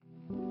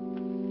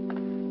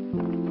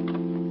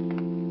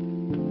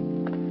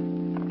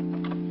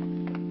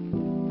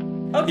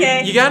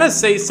Okay. You gotta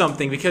say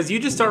something because you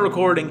just start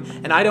recording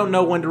and I don't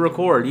know when to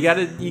record. You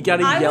gotta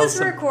I yell was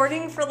something.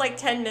 recording for like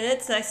 10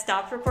 minutes and I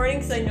stopped recording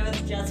because I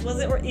noticed Jess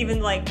wasn't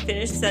even like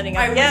finished setting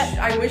up yet.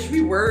 I wish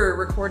we were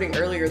recording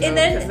earlier though. And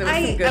then 'cause there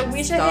was some good I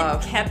wish I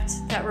had stuff. kept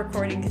that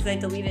recording because I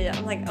deleted it.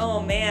 I'm like,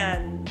 oh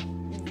man,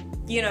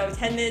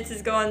 10 minutes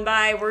is going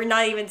by. We're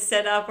not even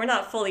set up. We're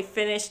not fully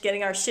finished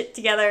getting our shit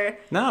together.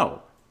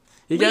 No.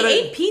 We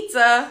ate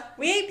pizza,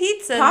 We ate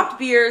pizza. popped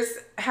beers,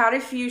 had a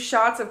few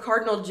shots of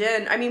Cardinal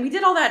Gin. I mean, we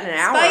did all that in an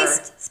hour.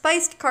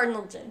 Spiced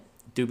Cardinal Gin.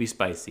 Do be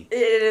spicy. It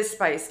is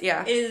spiced,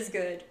 yeah. It is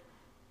good.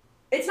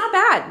 It's not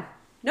bad.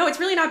 No, it's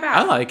really not bad.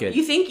 I like it.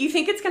 You think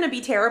it's gonna be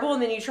terrible,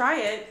 and then you try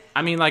it.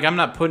 I mean, like, I'm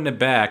not putting it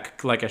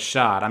back like a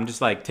shot. I'm just,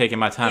 like, taking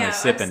my time and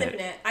sipping I'm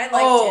it. I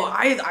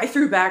liked it. I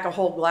threw back a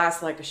whole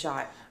glass like a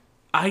shot.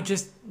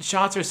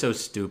 Shots are so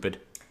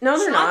stupid. No,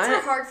 they're Shots not.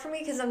 are hard for me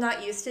because I'm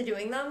not used to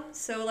doing them.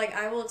 So, like,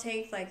 I will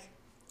take, like...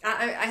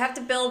 I have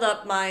to build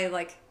up my,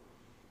 like,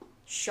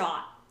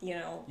 shot, You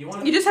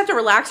You just have to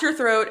relax your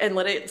throat and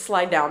let it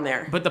slide down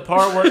there. But the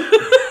part where...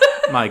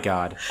 My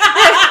God.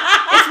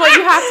 It's what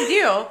you have to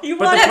do.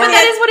 But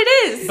that is what it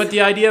is. But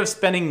the idea of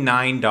spending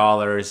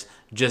 $9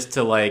 just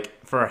to,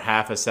 like, for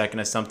half a second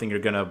of something you're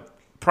gonna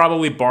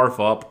probably barf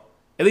up.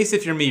 At least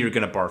if you're me, you're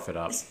gonna barf it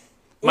up.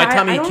 My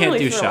tummy I don't can't really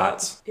do throw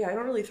shots. up. Yeah, I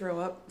don't really throw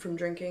up from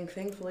drinking,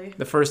 thankfully.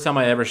 The first time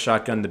I ever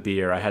shotgunned the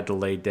beer, I had to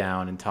lay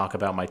down and talk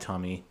about my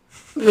tummy.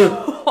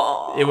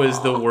 It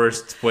was the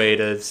worst way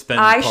to spend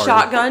I party.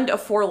 shotgunned a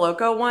Four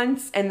Loko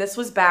once, and this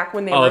was back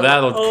when they Oh, were...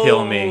 that'll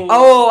kill me.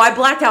 Oh, I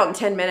blacked out in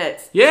 10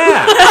 minutes.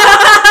 Yeah!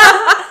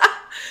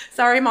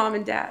 Sorry, Mom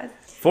and Dad.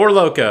 Four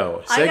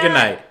Loco. Say I got-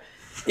 goodnight.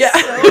 Yeah.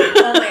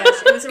 Oh my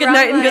gosh. It was Good around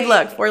night and good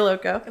my- luck, Four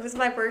Loko. It was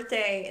my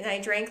birthday, and I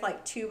drank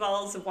like 2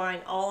 bottles of wine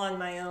all on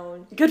my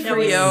own. Good And for I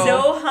was you.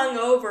 so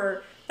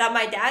hungover that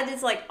my dad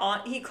is like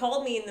on. He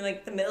called me in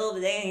the middle of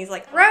the day, and he's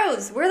like,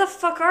 "Rose, where the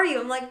fuck are you?"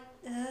 I'm like,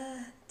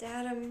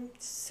 "Dad, I'm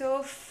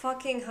so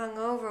fucking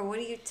hungover. What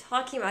are you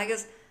talking about?" He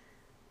goes,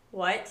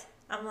 "What?"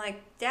 I'm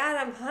like, "Dad,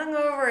 I'm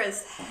hungover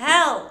as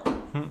hell.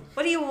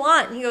 What do you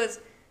want?" And he goes,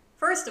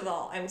 "First of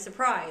all, I'm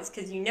surprised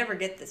because you never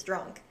get this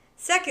drunk.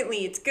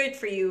 Secondly, it's good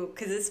for you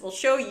because this will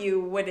show you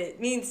what it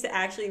means to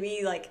actually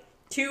be like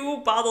 2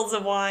 bottles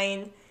of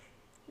wine,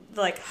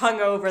 like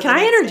hungover." Can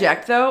I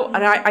interject, though?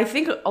 And I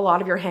think a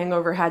lot of your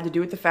hangover had to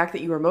do with the fact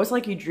that you were most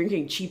likely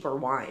drinking cheaper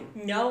wine.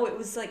 No, it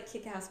was like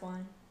kick-ass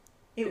wine.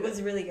 It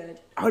was really good.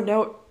 Oh,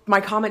 no.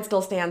 My comment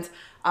still stands.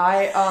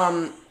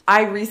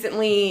 I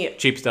recently...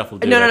 Cheap stuff will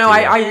do No. that to you.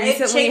 I Yeah,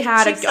 recently cheap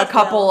had a stuff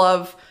couple will.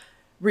 of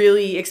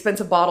really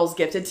expensive bottles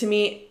gifted to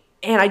me,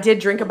 and I did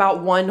drink about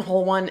one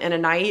whole one in a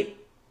night,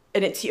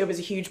 and it was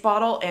a huge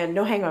bottle and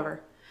no hangover.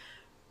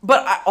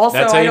 But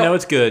That's how you know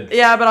it's good.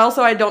 Yeah, but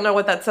also I don't know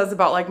what that says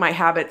about like my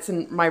habits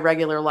and my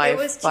regular life. It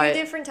was 2 but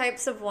different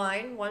types of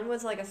wine. One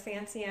was like a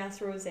fancy-ass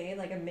rosé,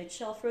 like a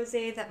mid-shelf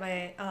rosé that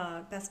my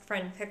best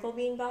friend Pickle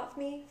Bean bought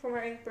me for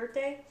my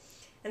birthday.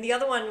 And the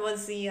other one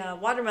was the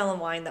watermelon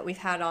wine that we've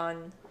had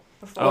on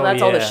before. well,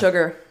 that's all the yeah.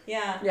 sugar.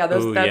 Yeah. Yeah,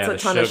 that's the a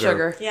ton of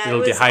sugar. Yeah,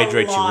 It'll it was dehydrate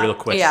a you lot real of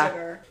quick. Yeah.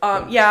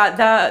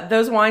 sugar.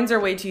 Those wines are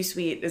way too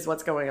sweet is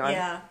what's going on.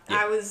 Yeah.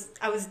 I was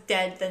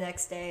dead the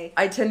next day.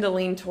 I tend to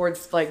lean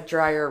towards like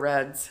drier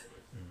reds.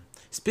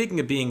 Speaking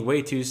of being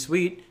way too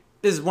sweet,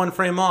 this is One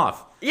Frame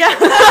Off. Yeah.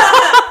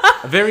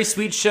 A very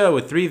sweet show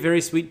with 3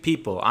 very sweet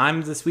people.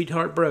 I'm the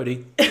sweetheart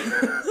Brody.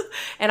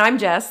 And I'm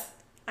Jess.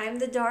 I'm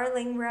the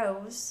darling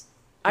Rose.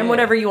 I'm Yeah.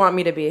 whatever you want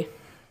me to be.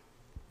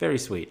 Very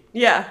sweet.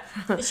 Yeah.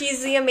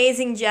 She's the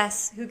amazing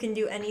Jess who can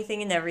do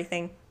anything and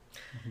everything.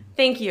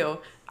 Thank you.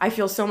 I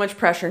feel so much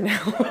pressure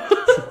now.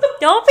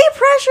 Don't be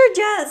pressured,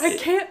 Jess. I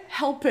can't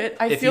help it.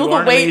 I If feel you the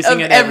aren't weight of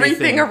amazing at everything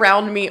everything-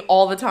 around me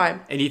all the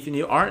time. And if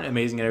you aren't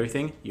amazing at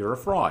everything, you're a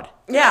fraud.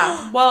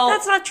 Yeah. Well,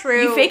 That's not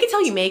true. You fake it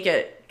till you make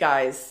it,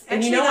 guys.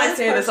 And you Actually, know I that's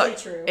say this.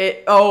 partially true.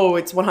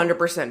 It's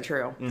 100%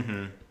 true.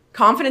 Mm-hmm.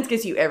 Confidence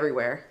gets you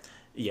everywhere.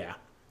 Yeah.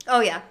 Oh,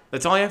 yeah.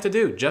 That's all you have to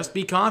do. Just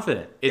be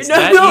confident. It's No,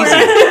 that no.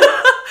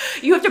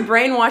 easy. You have to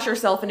brainwash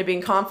yourself into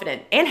being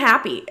confident and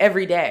happy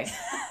every day.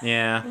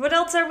 Yeah. What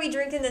else are we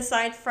drinking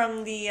aside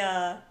from the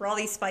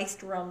Raleigh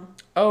spiced rum?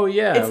 Oh,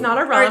 yeah. It's not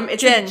a rum,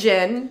 it's gin. a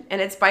gin,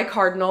 and it's by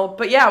Cardinal.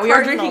 But yeah, we are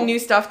Cardinal. drinking new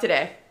stuff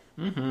today.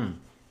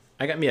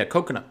 I got me a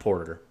coconut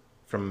porter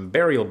from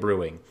Burial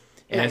Brewing.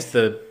 And Nice. it's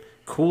the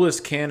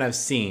coolest can I've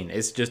seen.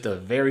 It's just a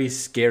very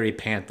scary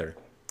panther.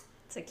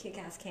 It's a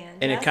kick-ass can.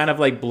 And it kind of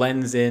like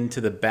blends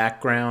into the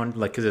background,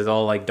 like, because it's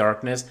all like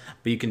darkness,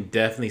 but you can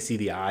definitely see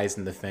the eyes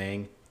and the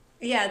fang.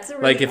 Yeah, it's a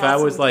really Like, if I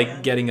awesome was like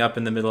can. getting up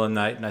in the middle of the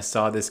night and I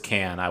saw this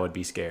can, I would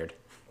be scared.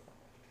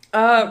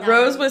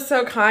 Rose was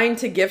so kind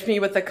to gift me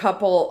with a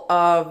couple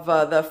of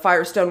the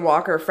Firestone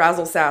Walker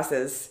Frazzle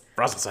Sasses.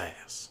 Brussels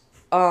ass.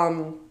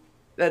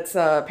 That's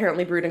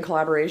apparently brewed in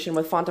collaboration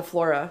with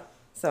Fontaflora.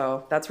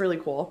 So that's really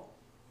cool.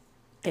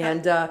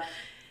 And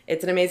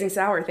it's an amazing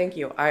sour. Thank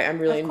you. I'm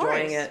really Of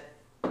enjoying course. it.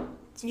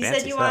 You fancy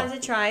said you stuff.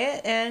 wanted to try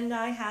it, and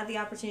I had the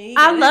opportunity. To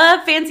I get it.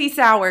 love fancy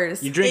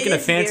sours. You're drinking It a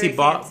is fancy very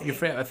bottle,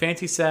 fancy. a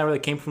fancy sour that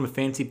came from a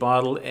fancy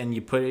bottle, and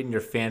you put it in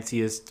your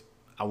fanciest.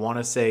 I want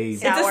to say.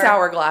 It's a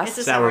sour glass. It's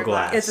a Sour sour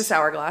glass. glass. It's a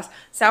sour glass.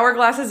 Sour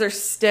glasses are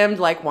stemmed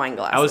like wine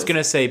glasses. I was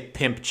gonna say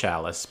pimp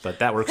chalice, but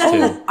that works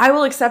too. I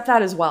will accept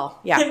that as well.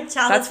 Yeah, Chalice,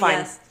 that's fine.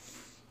 yes.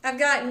 I've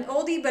got an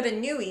oldie but a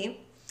newie.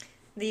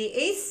 The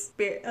Ace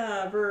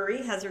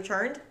Brewery has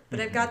returned, but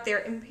I've got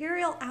their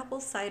Imperial Apple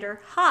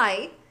Cider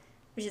High,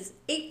 which is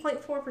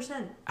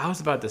 8.4%. I was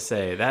about to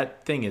say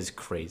that thing is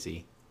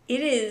crazy. It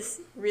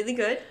is really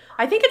good.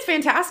 I think it's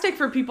fantastic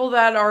for people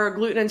that are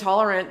gluten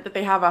intolerant that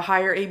they have a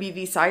higher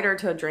ABV cider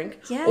to drink.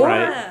 Yeah. Or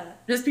Right.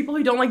 just people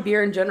who don't like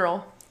beer in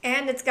general.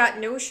 And it's got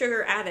no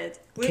sugar added.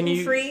 Can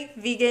you- Gluten-free,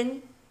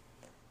 vegan.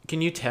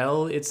 Can you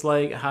tell it's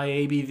like high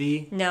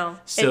ABV? No.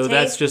 So It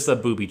that's tastes- just a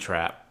booby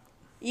trap.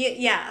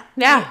 Yeah.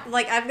 Yeah.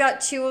 Like, I've got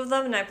 2 of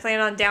them, and I plan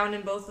on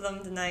downing both of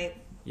them tonight.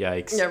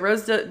 Yikes. Yeah,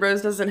 Rose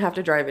doesn't have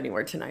to drive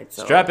anywhere tonight,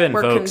 so Strap in,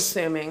 we're folks.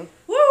 consuming.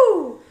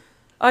 Woo!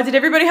 Did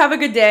everybody have a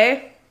good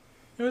day?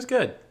 It was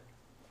good.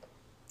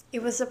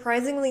 It was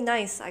surprisingly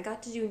nice. I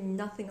got to do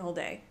nothing all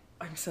day.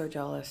 I'm so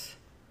jealous.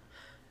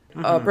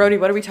 Mm-hmm. Brody,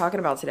 what are we talking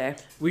about today?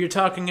 We were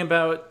talking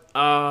about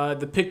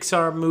the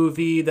Pixar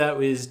movie that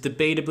was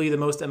debatably the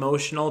most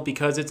emotional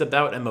because it's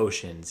about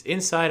emotions.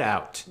 Inside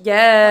Out.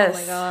 Yes. Oh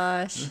my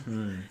gosh.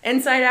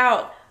 Inside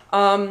Out.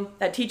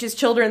 That teaches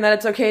children that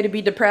it's okay to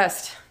be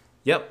depressed.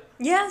 Yep.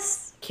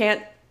 Yes.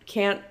 Can't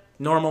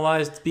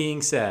Normalized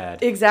being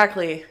sad.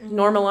 exactly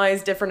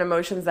normalize different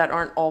emotions that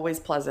aren't always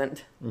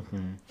pleasant.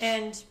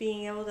 And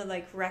being able to,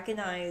 like,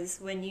 recognize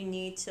when you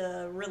need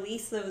to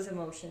release those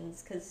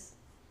emotions, because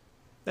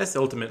That's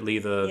ultimately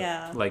the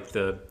Yeah.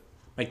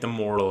 the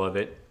moral of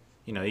it.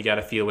 You know, you got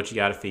to feel what you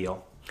got to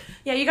feel.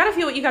 Yeah, you gotta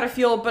feel what you gotta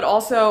feel, but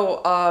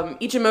also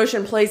each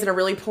emotion plays in a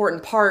really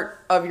important part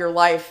of your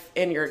life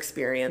and your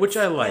experience. Which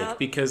I like Yep.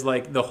 because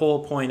like the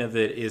whole point of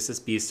it is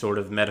to be sort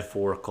of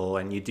metaphorical,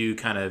 and you do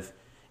kind of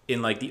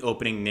in like the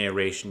opening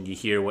narration you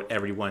hear what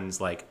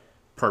everyone's like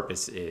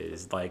purpose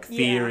is. Like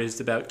fear Yeah. is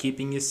about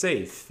keeping you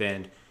safe,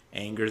 and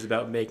anger is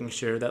about making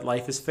sure that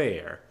life is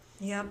fair.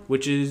 Yep.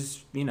 Which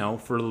is, you know,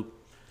 for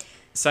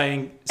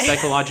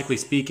psychologically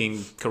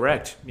speaking,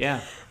 correct. Yeah.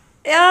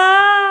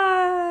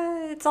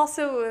 It's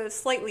also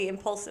slightly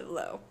impulsive,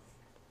 though.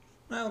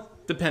 Well,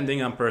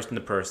 depending on person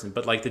to person,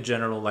 but like the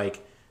general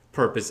like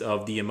purpose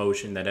of the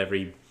emotion that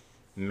every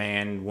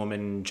man,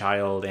 woman,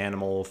 child,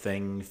 animal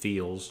thing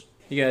feels.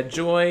 You got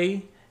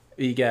joy,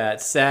 you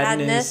got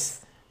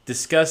sadness,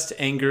 disgust,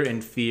 anger,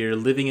 and fear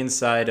living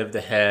inside of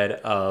the head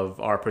of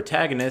our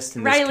protagonist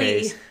in this Riley.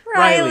 case.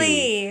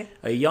 Riley.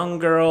 A young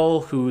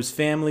girl whose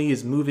family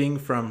is moving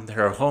from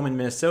her home in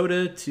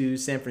Minnesota to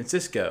San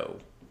Francisco.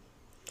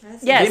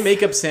 Yes. They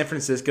make up San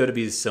Francisco to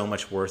be so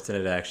much worse than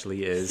it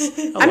actually is.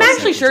 I'm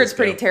actually sure it's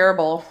pretty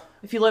terrible.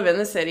 If you live in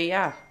the city,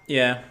 yeah.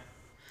 Yeah.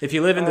 If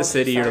you live in the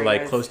city, you're sorry,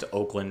 like guys. close to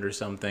Oakland or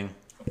something.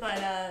 But,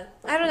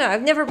 I don't know.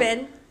 I've never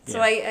been,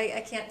 so Yeah.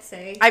 I can't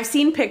say. I've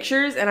seen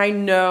pictures and I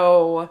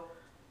know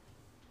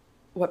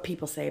what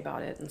people say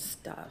about it and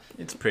stuff.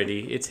 It's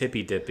pretty. It's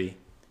hippy dippy.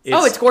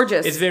 It's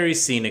gorgeous. It's very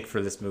scenic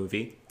for this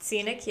movie.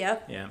 Scenic,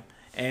 yep. Yeah.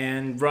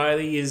 And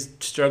Riley is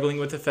struggling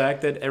with the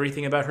fact that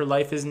everything about her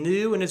life is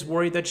new and is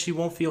worried that she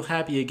won't feel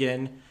happy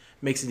again.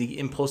 Makes the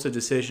impulsive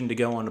decision to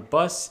go on a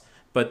bus,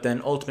 but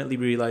then ultimately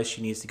realizes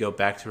she needs to go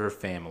back to her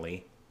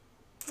family.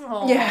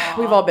 Aw. Yeah,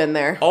 we've all been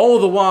there. All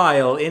the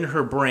while, in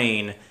her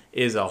brain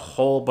is a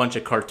whole bunch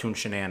of cartoon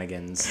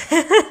shenanigans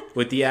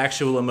with the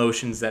actual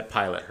emotions that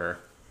pilot her.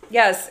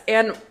 Yes,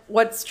 and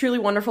what's truly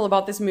wonderful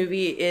about this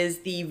movie is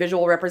the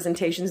visual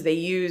representations they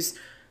use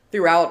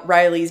throughout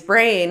Riley's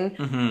brain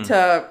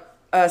to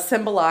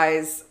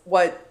symbolize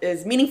what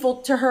is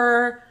meaningful to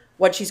her,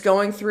 what she's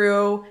going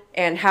through,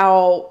 and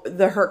how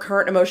her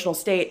current emotional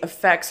state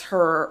affects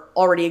her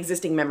already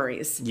existing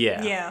memories.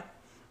 Yeah. Yeah.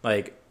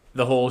 Like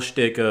the whole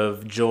shtick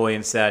of joy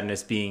and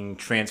sadness being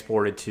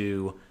transported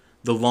to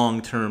the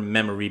long-term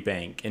memory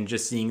bank and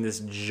just seeing this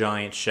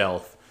giant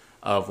shelf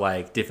of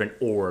like different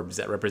orbs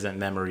that represent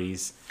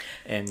memories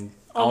and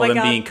Oh all my of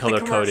them God, being the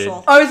color-coded.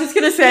 commercial. I was just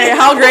gonna say,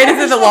 how great is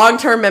it, the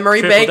long-term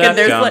memory Triple bank, and death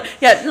there's jump. like,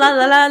 yeah, la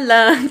la la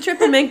la,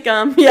 triple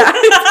income, yeah.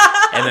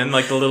 And then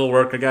like the little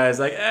worker guy is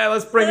like,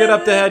 let's bring it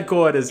up to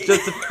headquarters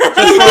just for a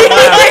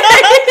laugh.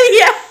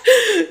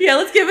 yeah,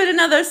 let's give it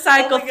another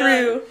cycle Oh my God.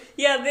 through.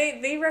 Yeah,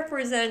 they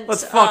represent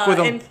Let's fuck with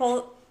 'em.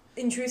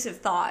 intrusive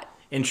thought.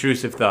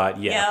 Intrusive thought,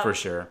 yeah, Yeah. for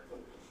sure.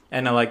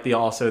 And I like they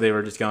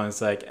were just going,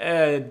 it's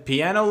like,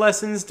 piano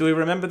lessons, do we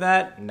remember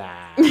that? Nah.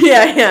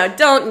 Yeah,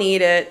 don't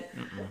need it.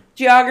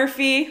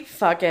 Geography,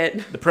 fuck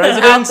it. The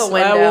presidents, Out the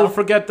window.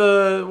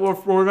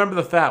 we'll remember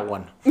the fat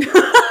one.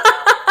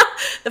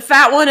 The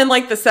fat one and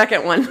like the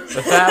second one.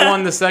 The fat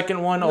one, the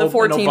second one, The and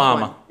 14th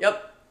Obama. one.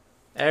 Yep.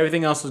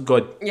 Everything else was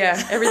good.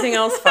 Yeah, everything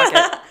else, fuck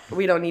it.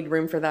 We don't need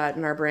room for that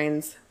in our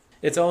brains.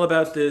 It's all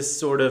about this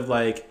sort of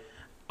like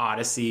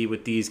odyssey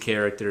with these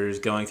characters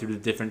going through the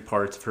different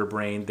parts of her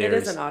brain. It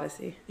is an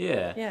odyssey.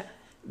 Yeah. Yeah.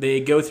 they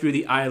go through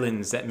the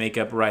islands that make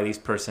up Riley's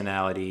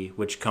personality,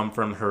 which come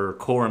from her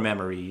core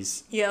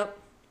memories. Yep.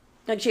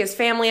 Like she has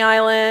Family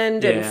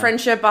Island and Yeah.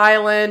 Friendship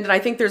Island, and I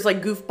think there's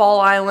like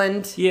Goofball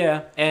Island.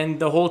 Yeah, and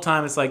the whole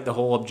time it's like the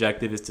whole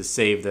objective is to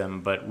save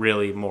them, but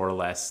really, more or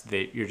less,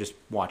 you're just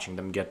watching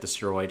them get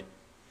destroyed.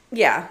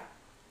 Yeah.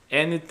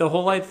 And the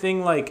whole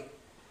thing, like,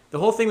 the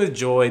whole thing with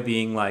Joy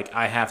being like,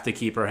 I have to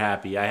keep her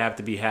happy. I have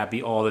to be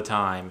happy all the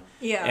time.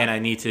 Yeah. And I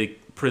need to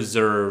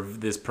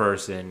preserve this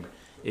person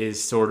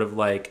is sort of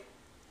like,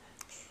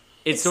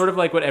 it's sort of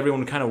like what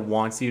everyone kind of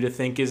wants you to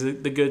think is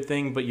the good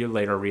thing, but you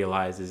later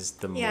realize is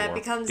the more Yeah, it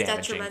becomes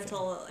damaging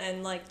detrimental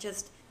and like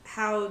just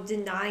how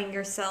denying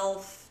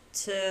yourself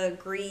to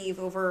grieve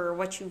over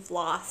what you've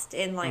lost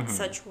in like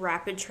such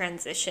rapid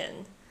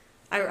transition.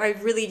 I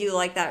really do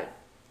like that,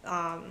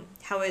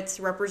 how it's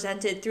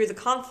represented through the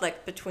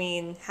conflict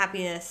between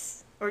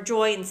happiness or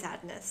joy and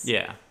sadness. thing.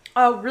 Yeah.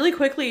 Really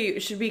quickly,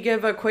 should we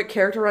give a quick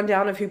character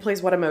rundown of who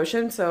plays what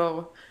emotion?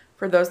 So,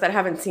 for those that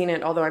haven't seen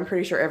it, although I'm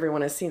pretty sure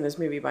everyone has seen this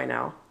movie by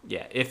now.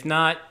 Yeah. If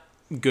not,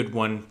 good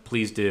one,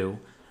 please do.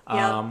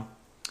 Yep.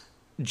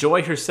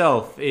 Joy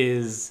herself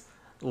is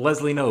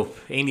Leslie Knope,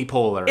 Amy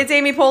Poehler. It's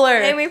Amy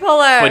Poehler. Amy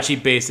Poehler. But she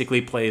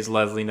basically plays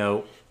Leslie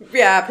Knope.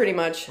 Yeah, pretty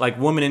much. Like,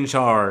 woman in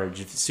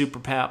charge, super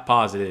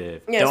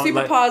positive. Yeah, Don't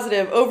super let-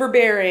 positive,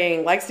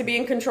 overbearing, likes to be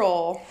in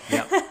control.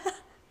 Yep.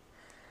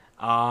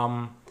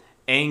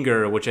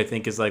 Anger, which I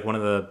think is like one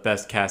of the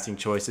best casting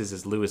choices,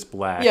 is Lewis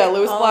Black. Yeah,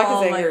 Lewis Black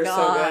Oh is my Anger is so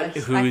gosh.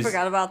 good. I Whose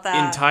forgot about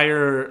that.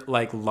 entire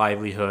like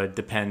livelihood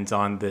depends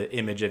on the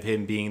image of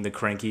him being the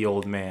cranky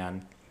old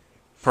man.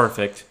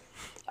 Perfect.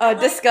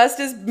 Disgust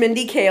is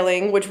Mindy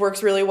Kaling, which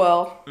works really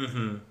well.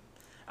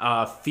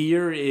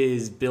 Fear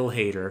is Bill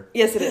Hader.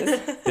 Yes, it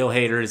is. Bill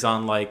Hader is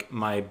on like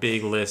my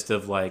big list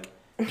of like.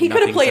 He could have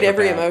nothing's played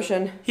ever every bad.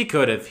 emotion. He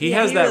could have. He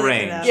Yeah, has he that really could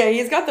range. have. Yeah,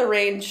 he's got the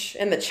range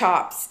and the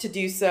chops to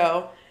do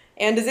so.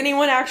 And does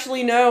anyone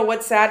actually know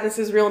what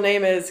Sadness's real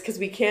name is? Because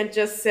we can't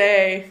just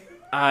say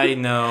I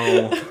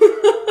know.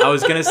 I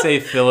was gonna say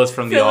Phyllis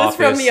from The Phyllis Office.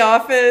 from The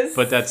Office.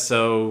 But that's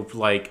so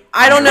like.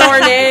 I don't know her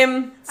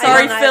name. I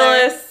Sorry, don't either.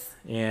 Phyllis.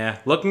 Yeah,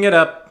 looking it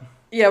up.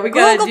 Yeah, we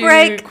gotta Google do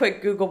break.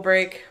 quick Google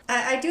break.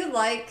 I do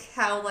like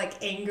how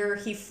like Anger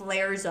he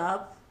flares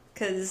up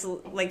because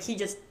like he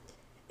just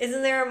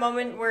isn't there a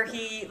moment where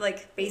he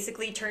like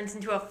basically turns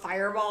into a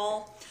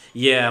fireball?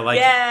 Yeah, like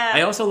Yeah.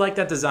 I also like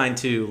that design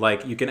too.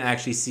 Like you can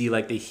actually see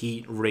like the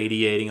heat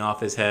radiating off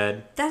his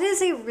head. That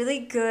is a really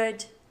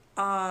good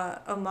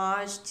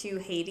homage to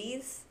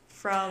Hades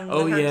from the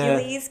Oh, yeah.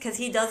 Hercules because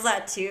he does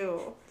that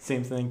too.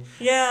 Same thing.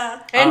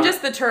 Yeah. And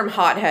just the term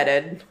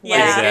hot-headed.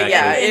 Yeah, Exactly.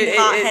 Yeah, and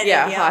hot-headed,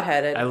 yeah, yeah.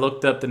 hot-headed. I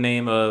looked up the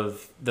name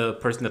of the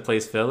person that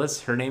plays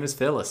Phyllis. Her name is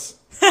Phyllis.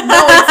 No,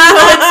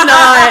 it's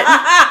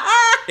not.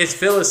 It's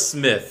Phyllis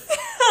Smith,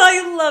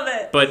 I love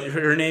it. but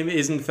her name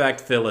is in fact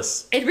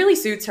Phyllis. It really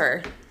suits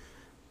her.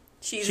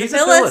 She's She's a a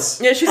Phyllis.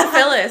 Phyllis. Yeah, she's a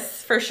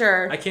Phyllis, for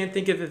sure. I can't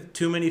think of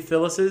too many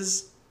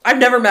Phyllises. I've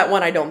never met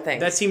one, I don't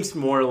think. That seems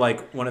more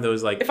like one of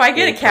those like. If I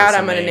get a old cat, person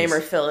I'm going to name names.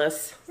 her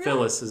Phyllis.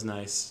 Phyllis is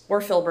nice.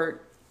 Or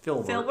Filbert.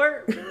 Filbert.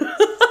 Filbert.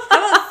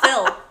 How about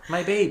Phil?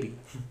 My baby.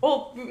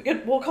 Well,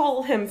 we'll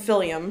call him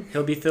Philium.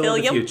 He'll be Phil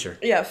in the Philium? future.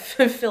 Yeah,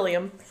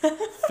 Philium.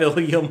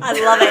 Philium. I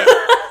love it.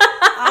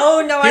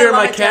 Oh no, Here I are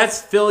love my it.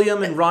 cats,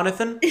 Philium and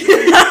Ronathan.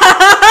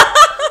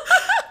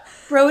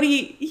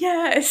 Brody,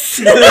 yes.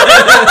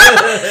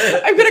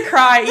 I'm going to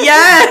cry.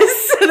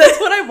 Yes. That's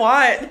what I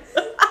want.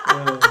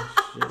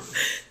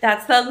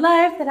 That's the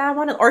life that I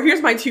want to. Or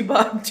here's my two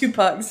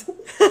pugs.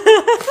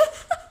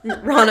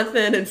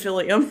 Ronathan and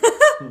Philium.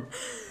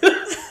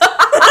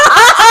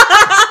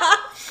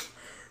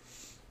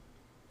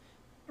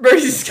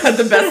 Brody's got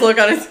the best look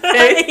on his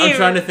face. I'm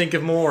trying to think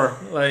of more.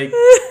 Like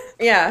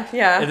Yeah, at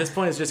yeah. this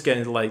point, it's just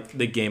getting to like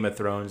the Game of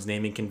Thrones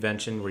naming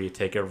convention, where you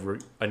take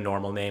a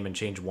normal name and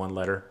change one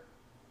letter.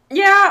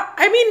 Yeah,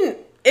 I mean,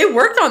 it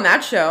worked on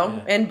that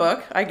show and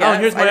book, I guess. Oh,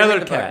 here's I my didn't other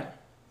read the book. cat,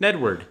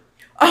 Nedward.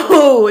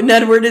 Oh,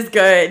 Nedward is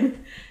good.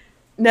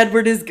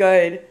 Nedward is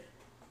good.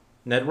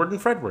 Nedward and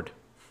Fredward.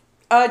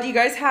 Do you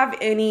guys have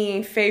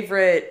any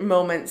favorite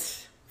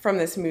moments from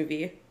this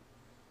movie?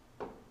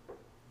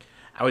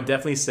 I would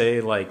definitely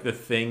say like the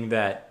thing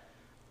that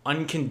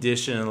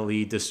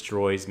unconditionally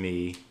destroys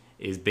me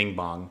is Bing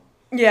Bong.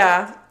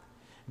 Yeah.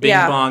 Bing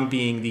Yeah. Bong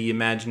being the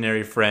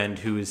imaginary friend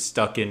who is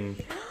stuck in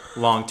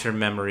long-term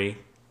memory.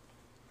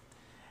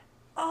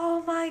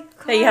 Oh my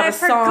god! Hey, you have I a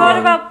forgot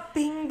song. about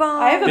Bing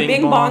Bong. I have a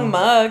Bing Bong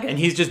mug. And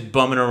he's just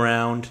bumming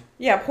around.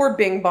 Yeah, poor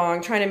Bing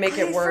Bong trying to make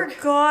it I work.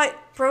 forgot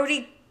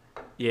Brody.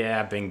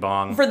 Yeah, Bing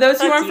Bong. For those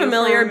who Fuck aren't you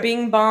familiar, for-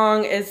 Bing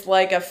Bong is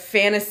like a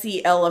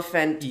fantasy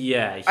elephant.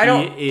 Yeah, he I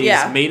don't- is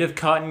yeah. made of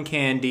cotton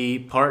candy,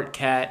 part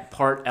cat,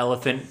 part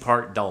elephant,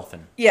 part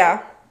dolphin.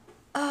 Yeah.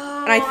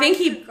 Oh, And I think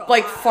he forgot.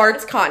 like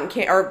farts cotton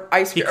candy or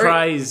ice He cream.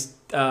 cries,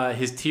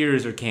 his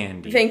tears are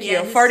candy. Thank you.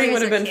 Yeah, his Farting tears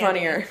would have are been candy.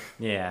 funnier.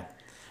 Yeah.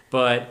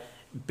 But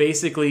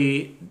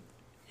basically,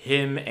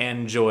 him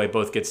and Joy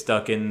both get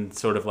stuck in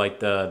sort of like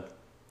the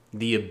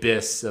the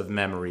abyss of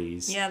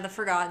memories. Yeah, the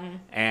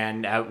forgotten.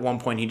 And at one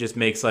point, he just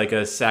makes like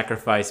a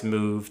sacrifice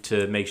move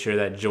to make sure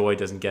that Joy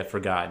doesn't get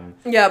forgotten.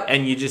 Yep.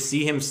 And you just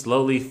see him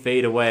slowly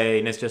fade away,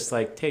 and it's just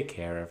like, take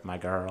care of my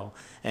girl.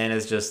 And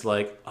it's just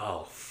like,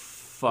 oh,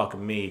 fuck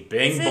me.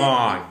 Bing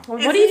bong. Well,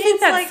 what do you think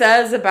It's that like-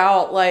 says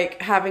about like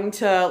having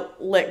to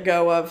let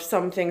go of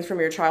some things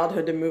from your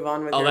childhood to move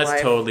on with your life? Oh,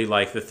 that's totally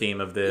like the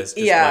theme of this.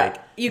 Just Yeah, like,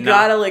 you not-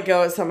 gotta let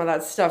go of some of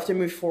that stuff to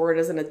move forward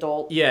as an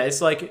adult. Yeah, it's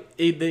like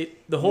the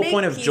whole Make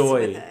point of peace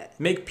Joy, with it.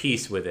 make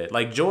peace with it.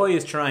 Like Joy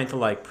is trying to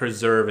like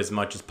preserve as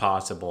much as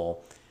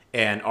possible,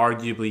 and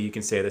arguably you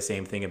can say the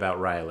same thing about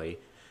Riley,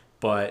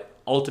 but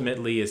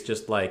ultimately it's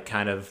just like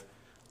kind of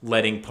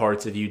letting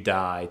parts of you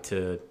die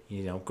to,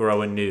 you know,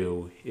 grow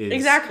anew. Is,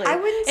 Exactly. I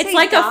wouldn't it's say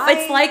like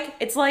die.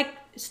 it's like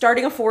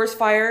starting a forest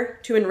fire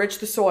to enrich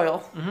the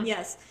soil.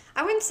 Yes.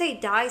 I wouldn't say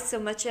die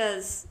so much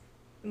as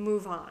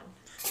move on.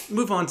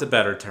 Move on to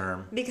better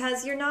term.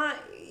 Because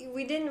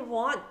we didn't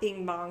want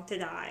Bing Bong to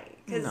die.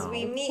 Because No.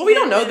 we meet Well, we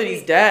don't him know and that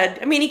he's dead.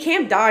 I mean, he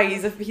can't die.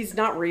 He's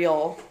not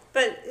real.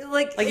 But,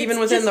 like Even it's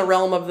within just- the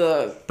realm of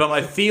the But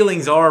my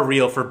feelings are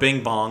real for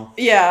Bing Bong.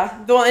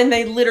 and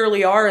they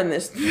literally are in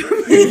this.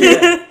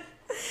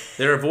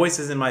 There are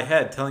voices in my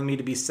head telling me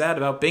to be sad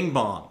about Bing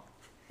Bong.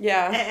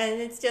 Yeah.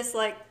 And it's just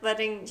like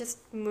just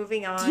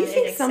moving on. Do you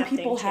think and some accepting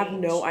people have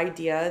change. no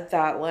idea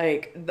that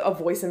like a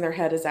voice in their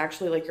head is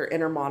actually like your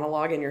inner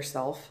monologue in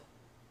yourself?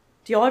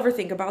 Do y'all ever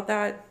think about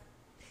that?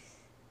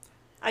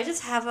 I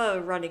just have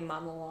a running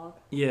monologue.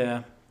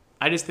 Yeah.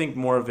 I just think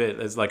more of it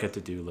as like a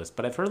to-do list.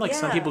 But I've heard like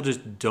some Yeah. people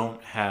just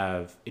don't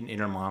have an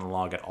inner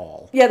monologue at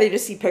all. Yeah, they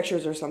just see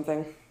pictures or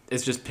something.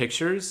 It's just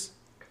pictures.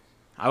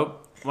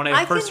 When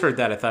I I first can- heard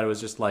that, I thought it was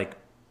just like,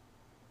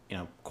 you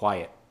know,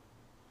 quiet.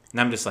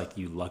 And I'm just like,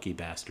 you lucky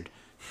bastard.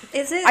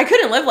 Is it? I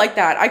couldn't live like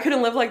that.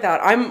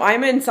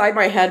 I'm inside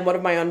my head one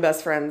of my own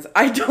best friends.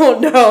 I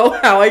don't know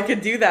how I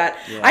could do that.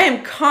 Yeah. I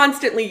am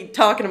constantly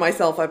talking to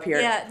myself up here.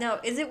 Yeah, no.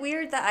 Is it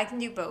weird that I can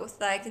do both?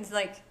 That I can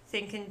like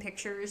think in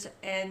pictures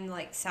and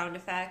like sound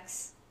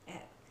effects?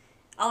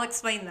 I'll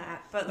explain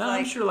that. But No, like,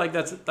 I'm sure like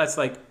that's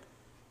like,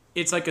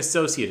 it's like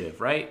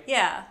associative, right?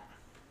 yeah,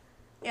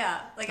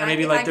 yeah. Like Or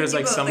maybe, I like, can there's, do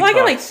like, both. some Well, I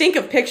can like thoughts. think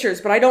of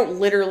pictures, but I don't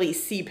literally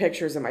see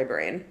pictures in my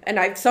brain.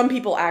 And some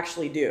people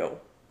actually do.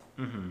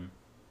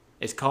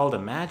 It's called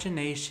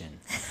imagination.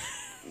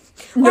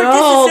 Or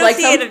No, like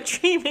some, dissociative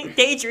dreaming,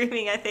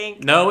 daydreaming. I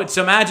think. No, it's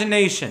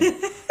imagination.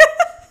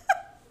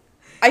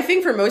 I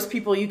think for most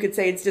people you could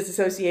say it's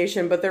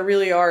disassociation, but there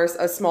really are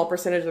a small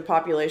percentage of the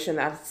population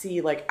that see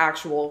like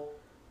actual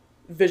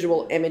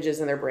visual images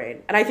in their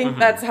brain. And I think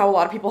that's how a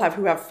lot of people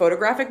who have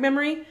photographic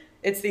memory.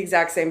 It's the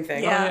exact same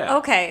thing. Yeah. yeah.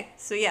 Okay.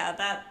 So yeah,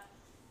 that.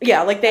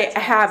 Yeah, like they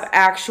have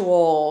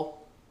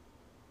actual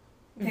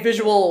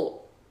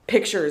visual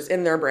pictures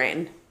in their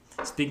brain.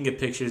 Speaking of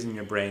pictures in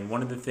your brain,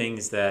 one of the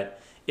things that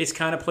it's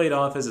kind of played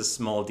off as a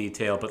small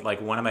detail, but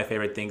like one of my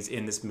favorite things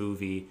in this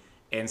movie,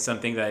 and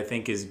something that I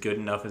think is good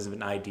enough as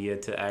an idea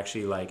to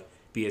actually like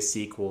be a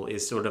sequel,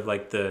 is sort of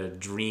like the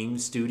Dream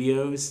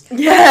Studios. Yes.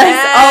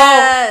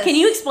 Yes. Oh, can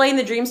you explain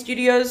the Dream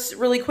Studios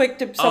really quick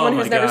to someone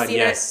who's never seen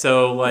yes.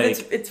 So it?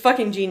 like It's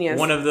fucking genius.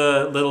 one of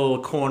the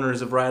little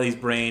corners of Riley's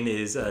brain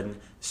is a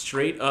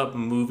straight up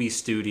movie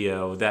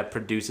studio that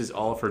produces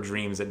all of her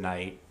dreams at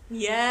night.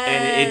 Yes.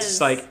 And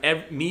it's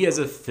like me as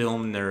a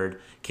film nerd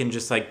can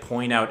just like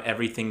point out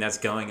everything that's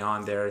going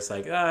on there. It's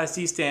like a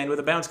C-stand with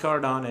a bounce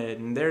card on it,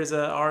 and there's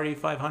a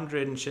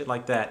RE500 and shit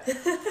like that.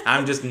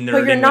 I'm just nerding.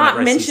 but you're not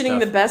whenever I see mentioning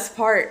the stuff. best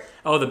part.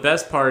 Oh, the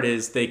best part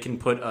is they can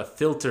put a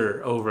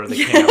filter over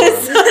the camera.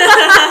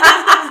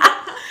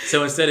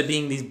 So instead of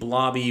being these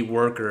blobby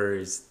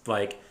workers,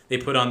 like they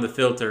put on the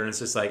filter, and it's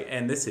just like,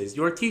 and this is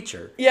your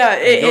teacher. Yeah,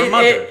 Your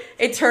mother.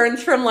 it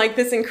turns from like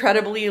this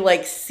incredibly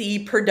like C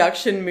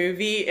production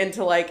movie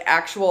into like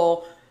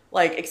actual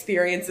like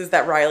experiences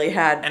that Riley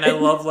had. And I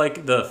love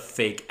like the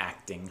fake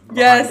acting behind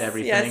Yes,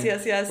 everything.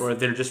 yes. Or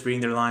they're just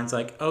reading their lines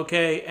like,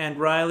 okay, and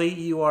Riley,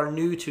 you are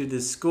new to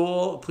this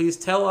school. Please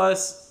tell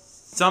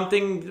us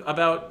something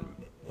about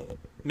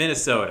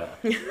Minnesota.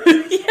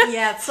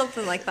 Yeah, it's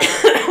something like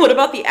that. What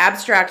about the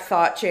abstract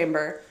thought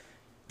chamber?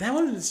 That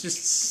one is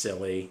just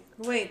silly.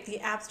 Wait, the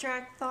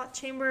abstract thought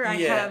chamber? I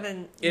Yeah.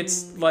 haven't.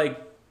 It's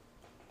like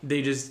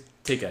they just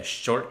take a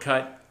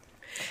shortcut.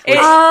 It-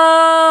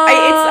 Oh,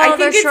 I think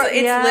they're it's short-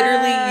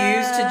 literally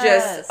used to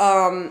just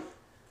That's-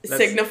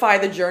 signify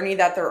the journey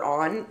that they're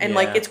on, and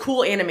like Yeah. it's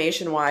cool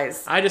animation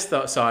wise. I just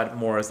saw it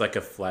more as like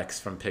a flex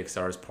from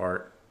Pixar's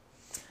part.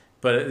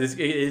 But it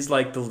is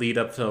like the lead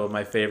up to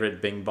my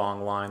favorite Bing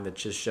Bong line that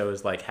just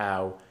shows like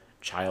how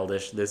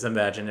childish this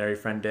imaginary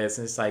friend is.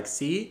 And it's like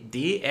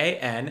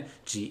CDANGER,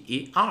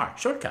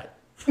 shortcut.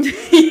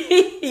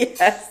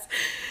 Yes,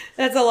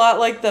 that's a lot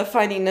like the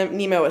Finding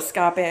Nemo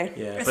escape.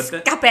 Yeah, but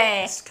then,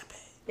 Escape.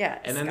 Yeah,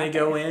 and then they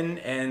go in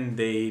and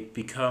they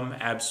become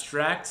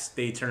abstract.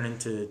 They turn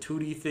into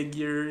 2D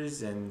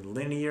figures and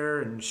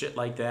linear and shit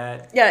like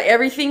that. Yeah,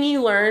 everything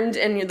you learned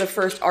in the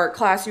first art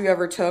class you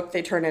ever took,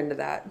 they turn into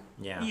that.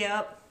 Yeah.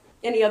 Yep.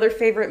 Any other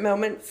favorite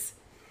moments?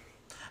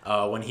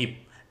 When he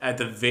at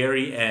the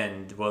very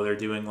end, while they're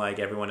doing like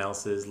everyone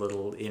else's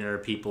little inner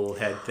people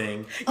head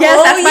thing. Yes,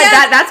 Oh, that's my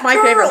yeah, that's my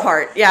girl. favorite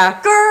part.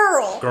 Yeah.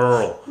 Girl.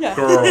 Girl.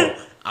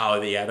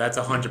 Oh yeah, that's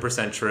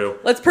 100% true.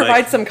 Let's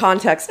provide some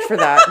context for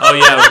that. Oh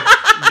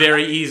yeah,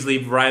 very easily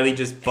Riley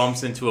just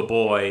bumps into a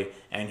boy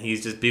and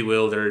he's just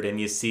bewildered, and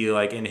you see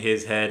like in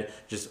his head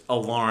just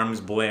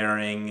alarms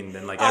blaring, and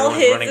then like All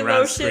everyone's his running around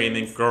emotions.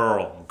 screaming,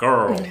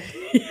 girl,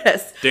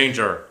 Yes.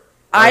 danger.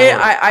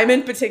 I'm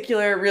in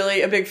particular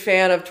really a big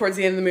fan of towards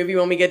the end of the movie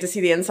when we get to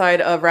see the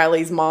inside of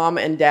Riley's mom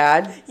and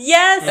dad.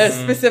 Yes.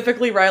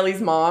 Specifically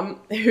Riley's mom,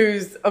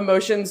 whose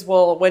emotions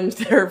will, when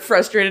they're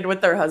frustrated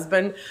with their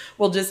husband,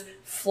 will just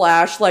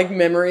flash like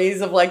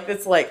memories of like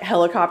this like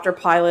helicopter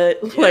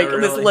pilot, like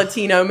this really.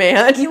 Latino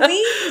man.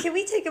 Can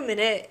we take a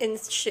minute and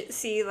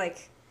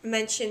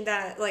mention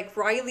that like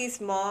Riley's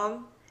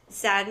mom,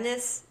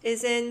 Sadness,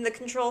 is in the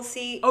control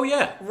seat. Oh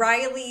yeah,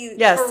 Riley.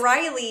 Yes. For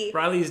Riley.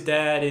 Riley's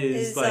dad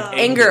is Is, like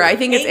Anger. I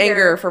think it's Anger.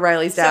 anger for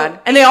Riley's So- dad.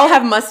 And they all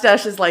have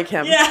mustaches like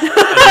him. Yeah.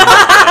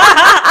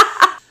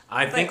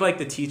 I think like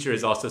the teacher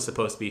is also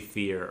supposed to be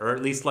fear, or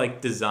at least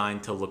like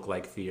designed to look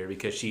like fear,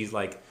 because she's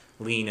like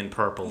lean and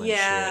purple and shit.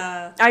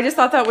 Yeah. I just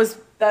thought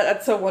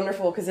that's so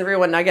wonderful because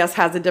everyone, I guess,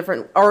 has a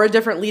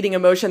different leading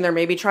emotion they're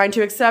maybe trying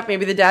to accept.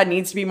 Maybe the dad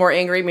needs to be more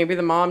angry. Maybe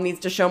the mom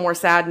needs to show more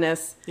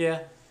sadness.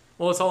 Yeah.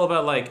 Well, it's all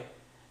about like,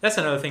 that's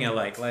another thing I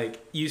like.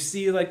 Like you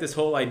see like this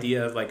whole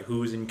idea of like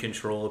who's in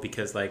control,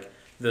 because like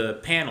the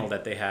panel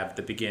that they have at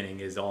the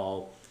beginning is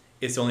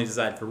it's only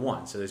designed for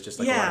one. So there's just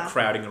like a lot Yeah. of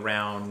crowding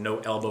around, no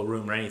elbow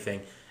room or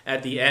anything.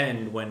 At the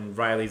end, when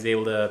Riley's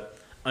able to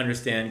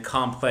understand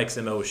complex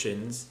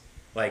emotions,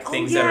 like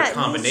things that yeah, are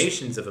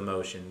combinations of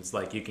emotions,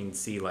 like you can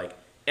see like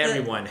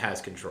everyone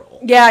has control.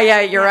 Yeah,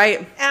 you're right.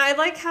 And I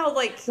like how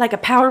Like a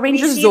Power we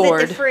Ranger see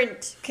Zord. the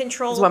different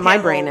control. Is what my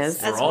brain panels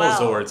is. as We're all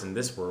well. Zords in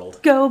this world.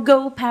 Go,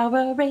 go,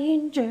 Power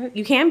Ranger.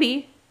 You can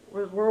be.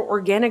 We're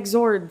organic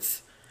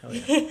Zords.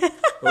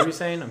 What were you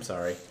saying? I'm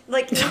sorry.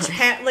 Like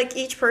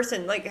each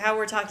person, like how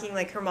we're talking,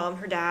 like her mom,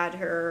 her dad,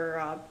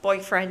 her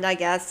boyfriend, I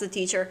guess, the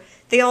teacher.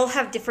 They all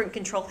have different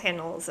control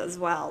panels as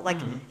well. Like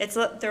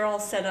they're all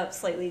set up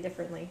slightly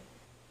differently.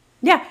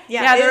 Yeah,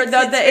 Yeah, they're- it's the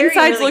very,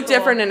 insides really look cool.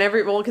 different in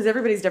because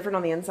everybody's different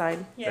on the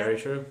inside. Yeah. Very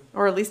true.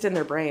 Or at least in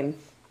their brain.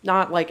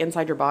 Not like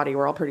inside your body.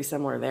 We're all pretty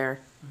similar there.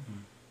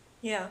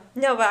 Yeah.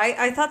 No, but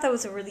I thought that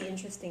was a really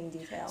interesting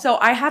detail. So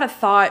I had a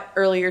thought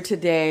earlier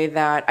today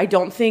that I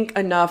don't think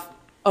enough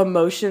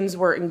emotions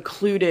were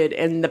included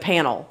in the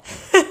panel.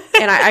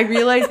 And I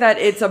realize that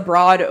it's a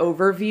broad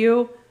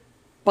overview,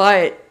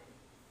 but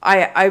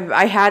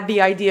I had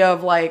the idea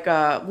of like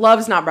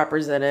love's not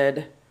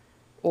represented,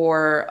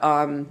 or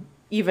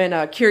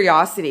even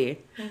curiosity,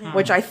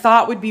 which I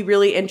thought would be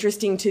really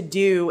interesting to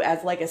do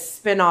as like a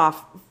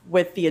spin-off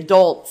with the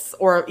adults,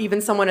 or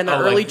even someone in their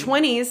Oh, early like-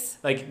 20s.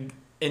 Like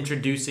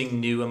introducing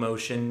new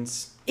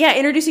emotions. Yeah,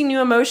 introducing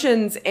new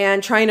emotions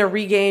and trying to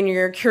regain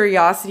your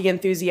curiosity,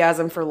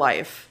 enthusiasm for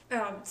life.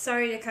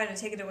 Sorry to kind of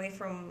take it away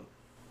from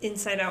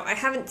Inside Out. I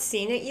haven't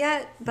seen it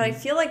yet, but I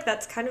feel like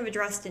that's kind of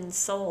addressed in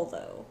Soul,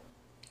 though.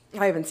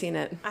 I haven't seen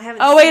it. I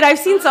haven't. Oh wait, I've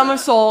seen some of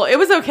Soul. It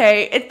was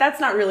okay. That's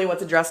not really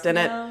what's addressed in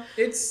it. No.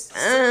 It's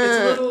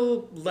a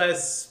little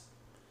less.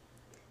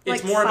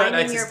 It's Like more about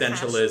finding your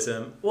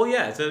existentialism. Well,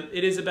 yeah,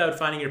 it is about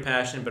finding your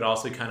passion, but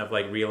also kind of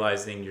like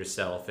realizing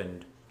yourself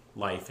and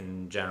life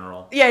in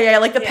general. Yeah,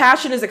 like the Yeah.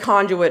 passion is a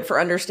conduit for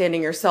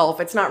understanding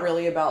yourself. It's not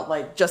really about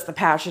like just the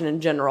passion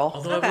in general.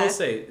 Although I Okay. will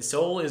say,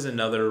 Soul is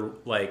another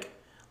like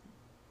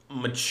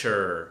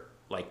mature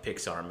like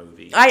Pixar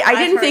movie. I I've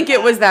didn't heard think that.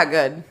 it was that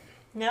good.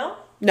 No.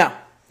 No,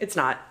 it's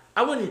not.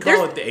 I wouldn't call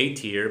There's- it the A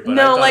tier, but I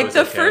No, thought it like was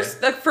the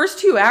okay. first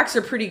two acts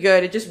are pretty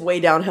good. It just way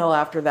downhill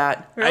after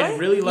that. Really? I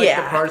really like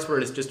the Yeah. parts where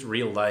it's just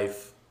real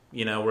life,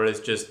 where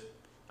it's just.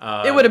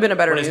 It would have been a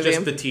better when movie. it's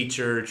just the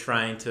teacher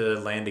trying to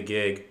land a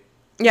gig.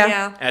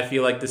 Yeah, I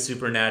feel like the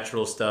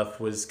supernatural stuff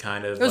was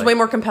kind of. it was way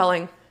more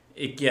compelling.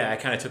 I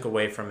kind of took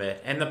away from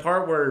it, and the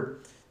part where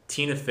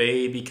Tina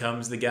Fey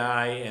becomes the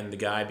guy and the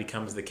guy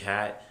becomes the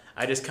cat,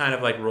 I just kind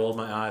of like rolled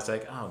my eyes,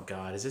 like, oh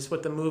god, is this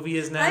what the movie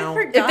is now? I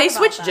forgot If they about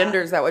switched that.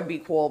 genders, that would be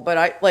cool. But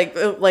I like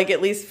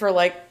at least for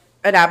like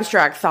an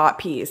abstract thought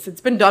piece.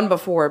 It's been done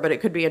before, but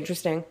it could be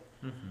interesting.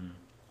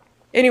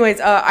 Anyways,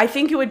 I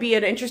think it would be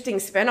an interesting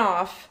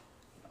spinoff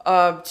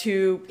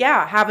to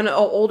have an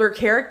older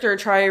character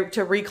try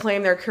to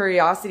reclaim their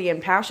curiosity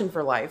and passion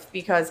for life.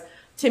 Because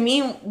to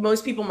me,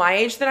 most people my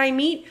age that I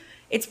meet,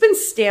 it's been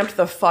stamped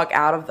the fuck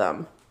out of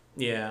them.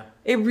 Yeah.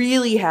 It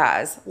really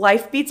has.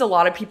 Life beats a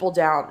lot of people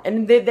down,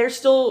 and they're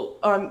still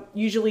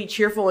usually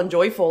cheerful and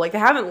joyful. Like they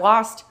haven't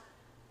lost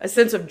a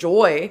sense of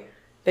joy.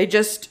 They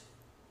just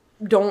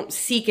don't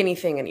seek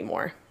anything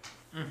anymore.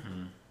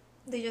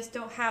 They just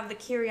don't have the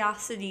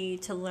curiosity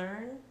to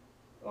learn.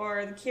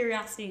 or the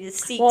curiosity to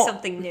seek Well-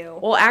 something new.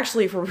 Well,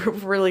 actually, if we're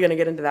really going to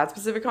get into that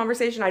specific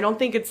conversation, I don't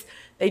think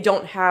they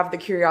don't have the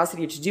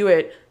curiosity to do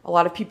it. A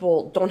lot of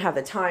people don't have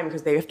the time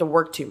because they have to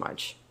work too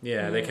much.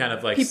 Yeah, they kind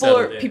of like People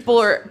settled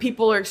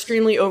into are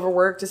extremely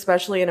overworked,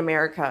 especially in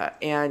America,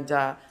 and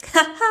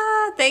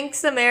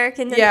Thanks,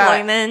 American Yeah.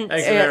 employment.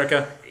 Thanks, and-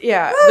 America.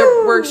 yeah,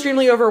 we're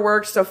extremely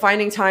overworked. So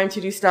finding time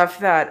to do stuff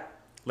that,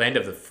 Land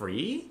of the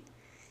free?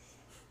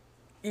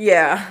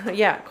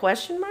 yeah,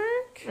 question mark.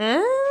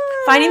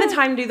 Finding the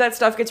time to do that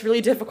stuff gets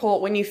really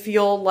difficult when you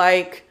feel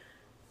like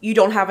you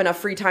don't have enough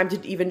free time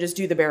to even just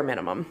do the bare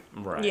minimum.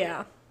 Right.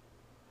 Yeah.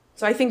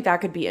 So I think that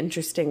could be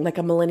interesting, like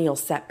a millennial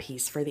set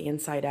piece for the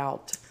Inside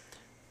Out.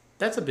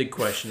 That's a big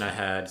question I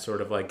had,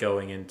 sort of like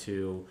going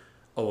into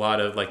a lot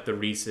of like the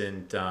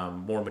recent,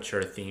 more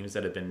mature themes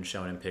that have been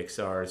shown in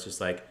Pixar. It's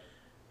just like,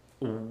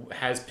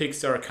 has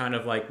Pixar kind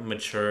of like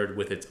matured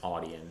with its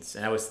audience?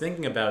 And I was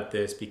thinking about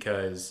this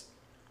because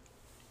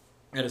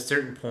at a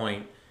certain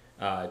point,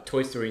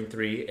 Toy Story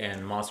 3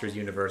 and Monsters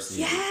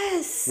University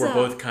Yes. were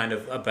both kind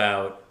of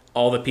about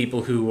all the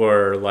people who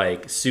were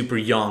like super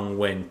young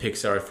when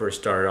Pixar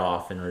first started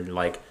off and are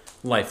like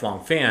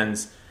lifelong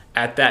fans.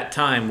 At that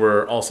time,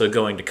 were also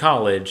going to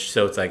college,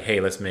 so it's like,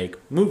 hey, let's make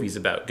movies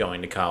about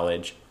going to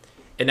college.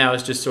 And now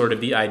it's just sort of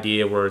the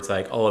idea where it's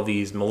like all of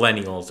these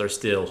millennials are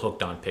still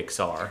hooked on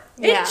Pixar.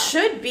 Yeah. It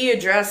should be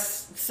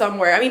addressed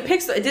somewhere. I mean,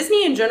 Pixar,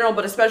 Disney in general,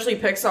 but especially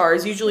Pixar,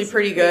 is usually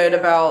pretty good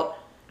about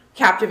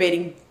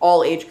captivating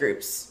all age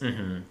groups.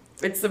 Mm-hmm.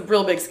 It's a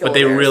real big skill. But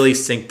they of theirs. really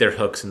sink their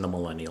hooks in the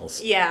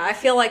millennials. Yeah, I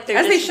feel like they're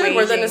as they just should.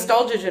 We're the waging-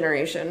 nostalgia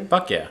generation.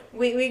 Fuck yeah.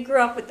 We grew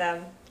up with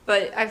them,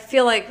 but I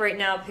feel like right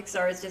now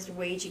Pixar is just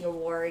waging a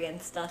war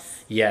against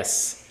us.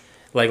 Yes.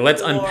 Like,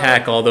 let's Or-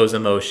 unpack all those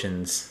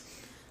emotions.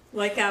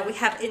 Like we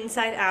have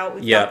Inside Out,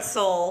 we've Yep. got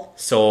Soul,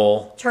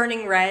 Soul,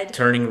 Turning Red.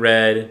 Turning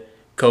Red,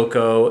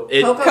 Coco.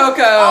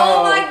 Coco.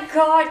 Oh my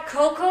god,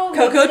 Coco.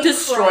 Coco makes me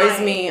destroys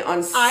cry. me on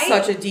I-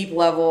 such a deep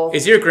level.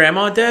 Is your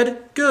grandma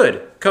dead?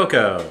 Good.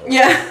 Coco.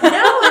 Yeah.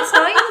 No, it's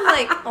not even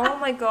like, oh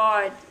my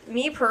god.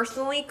 Me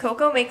personally,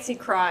 Coco makes me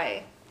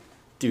cry.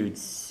 Dude,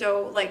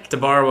 So, like, to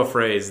borrow a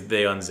phrase,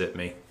 they unzip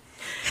me.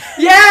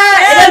 Yeah,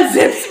 it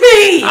unzips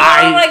me.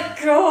 oh my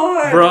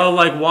god. Bro,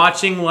 like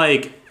watching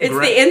like It's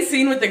the end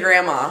scene with the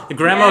grandma.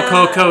 Grandma Yeah.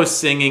 Coco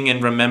singing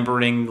and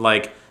remembering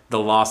like the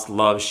lost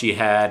love she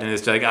had, and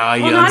it's like, you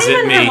Well, not unzip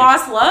even me. her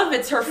lost love.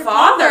 It's her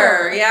father.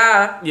 father.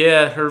 Yeah.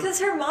 Yeah, her. Because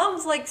her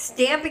mom's like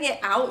stamping it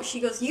out. She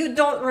goes, "You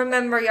don't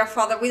remember your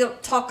father. We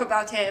don't talk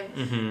about him."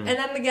 Mm-hmm. And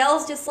then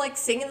Miguel's just like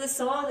singing the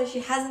song that she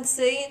hasn't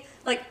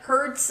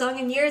heard sung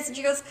in years, and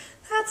she goes,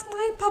 "That's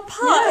my papa."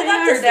 and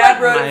I'm her just dad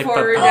like, wrote it My for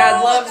her. papa.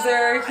 Dad Oh, loves God.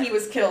 her. He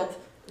was killed.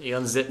 You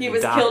unzip He me,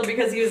 was Doc. killed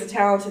because he was a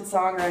talented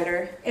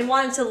songwriter. and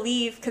wanted to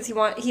leave because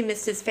he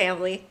missed his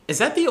family. Is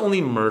that the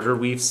only murder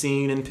we've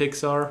seen in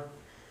Pixar?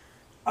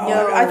 Oh,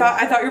 No. I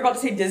thought you were about to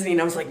say Disney,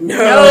 and I was like, no.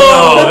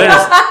 Oh,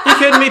 there's. You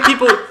kidding me?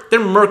 People, they're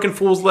murking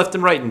fools left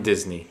and right in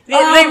Disney. They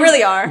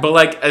really are. But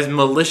like, as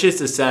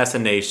malicious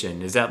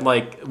assassination, is that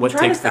like what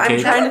takes the I'm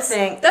cake? trying to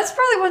think. That's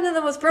probably one of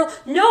the most brutal.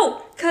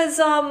 No, because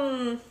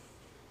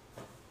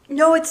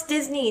no, it's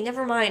Disney.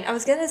 Never mind. I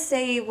was gonna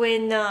say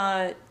when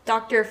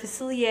Dr.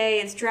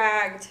 Facilier is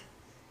dragged.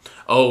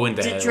 Oh, in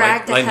the To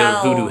drag to like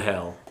hell. the voodoo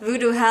hell.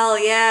 Voodoo Hell,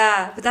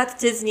 yeah. But that's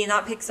Disney,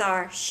 not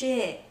Pixar.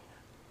 Shit.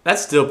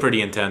 That's still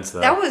pretty intense, though.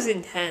 That was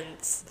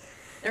intense.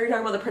 Are you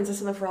talking about The Princess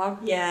and the Frog?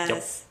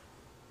 Yes.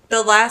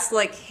 The last,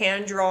 like,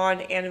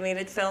 hand-drawn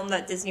animated film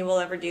that Disney will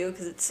ever do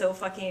because it's so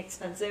fucking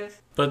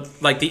expensive. But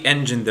like the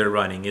engine they're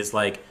running is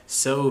like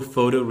so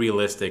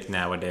photorealistic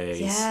nowadays.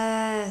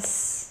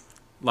 Yes.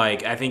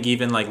 Like I think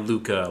even like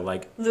Luca,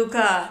 like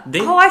Luca. They-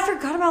 Oh, I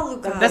forgot about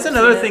Luca. that's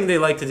another thing they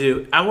like to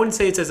do. I wouldn't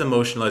say it's as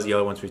emotional as the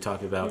other ones we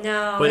talked about.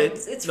 No, but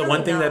it's the really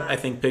one thing that not. I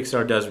think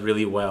Pixar does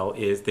really well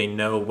is they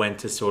know when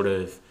to sort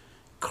of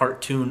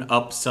cartoon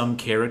up some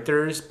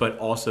characters, but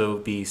also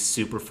be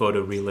super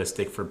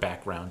photorealistic for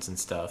backgrounds and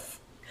stuff.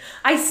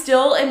 I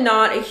still am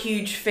not a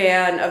huge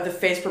fan of the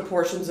face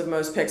proportions of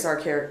most Pixar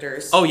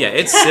characters. Oh yeah,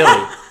 it's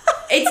silly.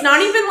 It's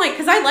not even like,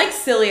 because I like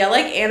silly, I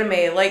like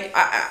anime. Like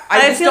I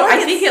just feel don't,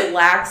 like I think it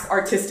lacks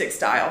artistic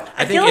style. I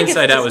think feel like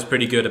Inside it's Out just- was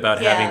pretty good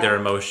about Yeah.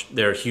 having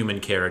their human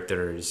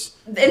characters.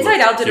 Inside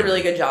look Out did a human.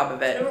 really good job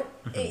of it.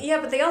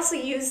 Yeah, but they also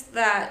used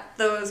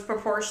those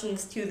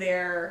proportions to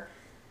their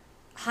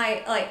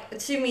high, like,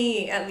 to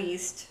me at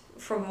least,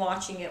 from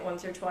watching it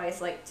once or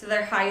twice, like, to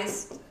their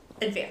highest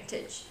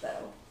advantage,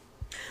 though.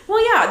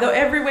 Well, yeah, though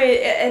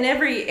in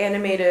every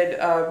animated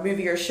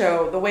movie or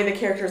show, the way the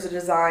characters are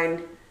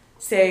designed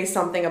say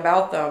something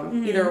about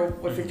them. Either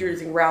if you're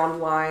using round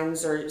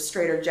lines or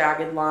straight or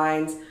jagged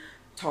lines,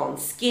 tall and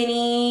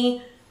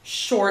skinny,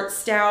 short,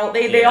 stout.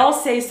 They Yeah. all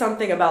say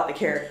something about the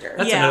character.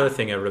 That's Yeah. another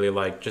thing I really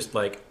like. Just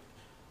like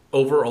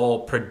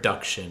overall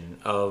production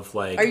of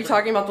like. Are you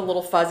talking about the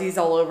little fuzzies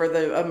all over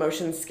the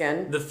emotion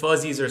skin? The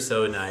fuzzies are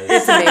so nice.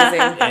 It's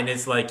amazing. And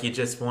it's like you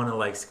just want to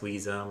like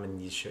squeeze them,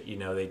 and you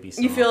know they'd be.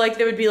 Soft. You feel like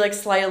there would be like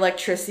slight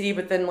electricity,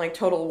 but then like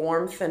total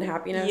warmth and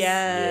happiness.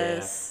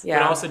 Yes. Yeah.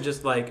 But also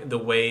just like the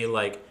way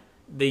like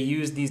they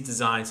use these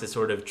designs to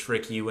sort of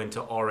trick you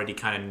into already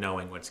kind of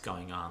knowing what's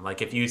going on.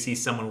 Like if you see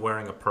someone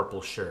wearing a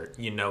purple shirt,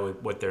 you know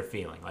what they're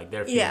feeling. Like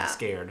they're feeling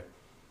scared.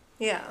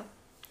 Yeah.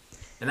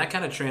 And that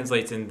kind of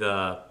translates in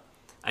the,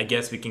 I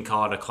guess we can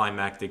call it a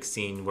climactic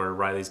scene where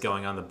Riley's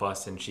going on the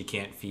bus and she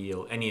can't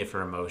feel any of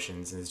her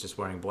emotions and is just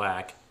wearing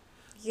black.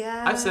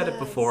 Yeah. I've said it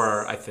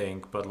before, I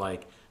think, but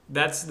like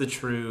that's the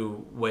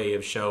true way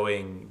of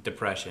showing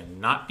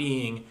depression. Not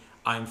being,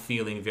 I'm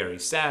feeling very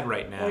sad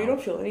right now. Well, you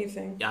don't feel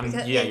anything.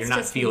 You're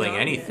not feeling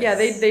anything. Yeah,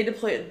 they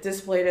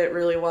displayed it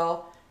really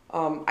well.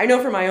 I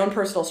know from my own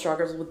personal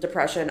struggles with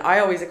depression, I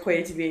always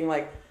equate it to being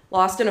like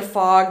lost in a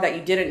fog that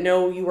you didn't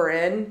know you were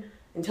in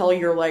until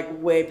you're like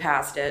way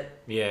past it.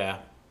 Yeah.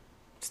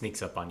 It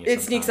sneaks up on you.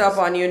 It sneaks up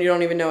on you and you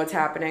don't even know what's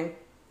happening.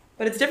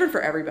 But it's different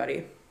for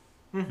everybody.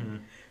 Mm-hmm.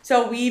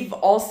 So we've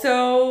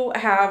also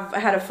have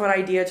had a fun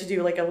idea to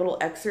do like a little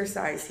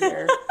exercise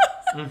here.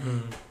 Mm-hmm.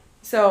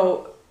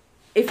 So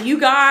if you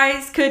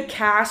guys could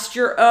cast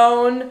your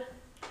own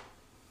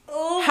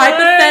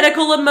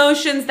hypothetical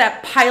emotions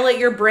that pilot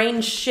your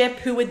brain ship,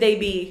 who would they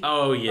be?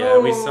 Oh yeah,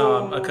 we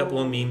saw a couple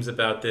of memes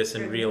about this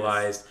and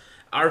realized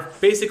our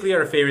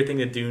favorite thing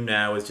to do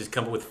now is just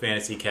come up with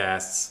fantasy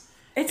casts.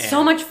 It's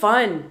so much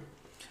fun.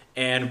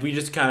 And we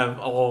just kind of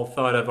all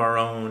thought of our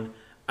own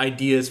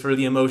ideas for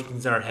the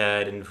emotions in our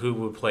head and who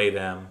would play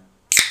them.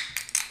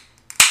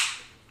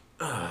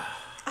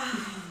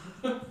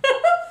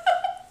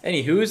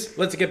 Anywho's,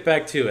 let's get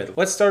back to it.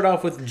 Let's start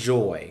off with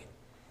Joy.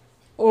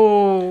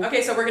 Oh.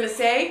 Okay, so we're going to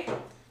say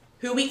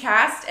who we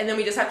cast, and then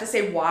we just have to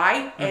say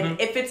why. And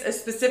if it's a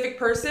specific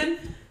person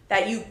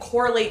that you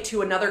correlate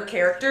to another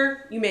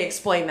character, you may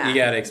explain that. You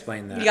gotta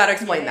explain that. You gotta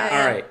explain that.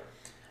 All right.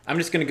 I'm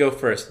just gonna go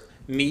first.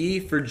 Me,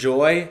 for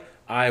Joy,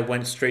 I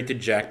went straight to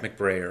Jack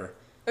McBrayer.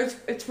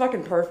 It's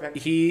fucking perfect.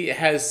 He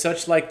has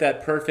such like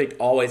that perfect,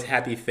 always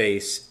happy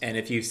face, and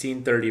if you've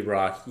seen 30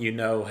 Rock, you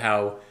know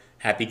how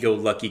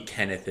happy-go-lucky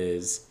Kenneth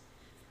is.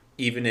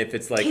 Even if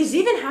it's like... He's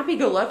even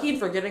happy-go-lucky and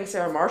forgetting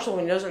Sarah Marshall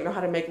when he doesn't know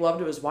how to make love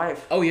to his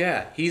wife. Oh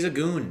yeah, he's a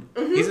goon.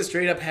 He's a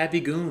straight-up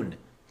happy goon.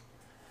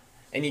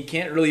 And you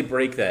can't really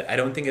break that. I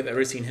don't think I've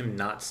ever seen him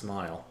not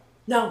smile.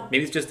 No.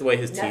 Maybe it's just the way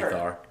his Never. teeth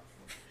are.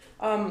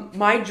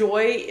 My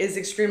Joy is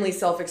extremely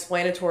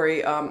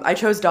self-explanatory. I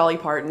chose Dolly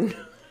Parton.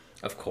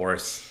 Of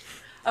course.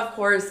 Of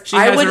course. She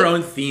has her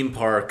own theme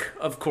park.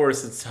 Of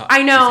course it's hot.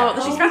 I know.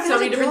 She's She's happy. got so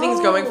many different things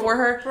going for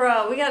her.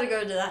 Bro, we gotta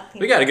go to that theme.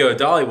 We gotta go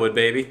to Dollywood,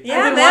 baby. Yeah,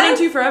 I've been man.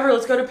 wanting to forever.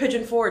 Let's go to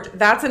Pigeon Forge.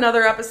 That's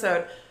another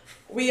episode.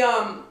 We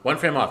One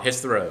frame off, hits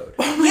the road.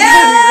 we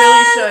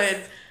really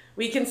should.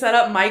 We can set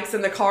up mics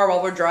in the car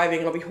while we're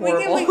driving. It'll be We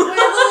horrible. can wear the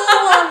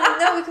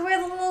little, we can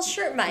wear the little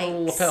shirt mics.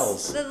 Little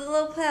lapels. The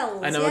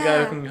lapels. I know a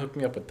guy who can hook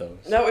me up with those.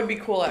 That would be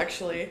cool,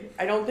 actually.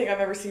 I don't think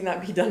I've ever seen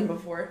that be done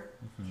before.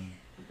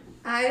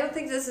 I don't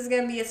think this is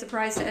going to be a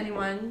surprise to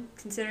anyone,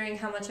 considering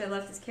how much I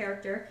love his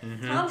character.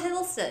 Tom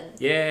Hiddleston.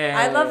 Yeah.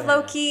 I love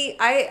Loki.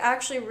 I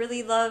actually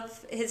really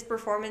love his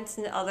performance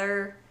in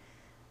other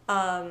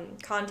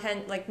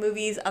content, like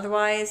movies,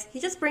 otherwise.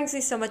 He just brings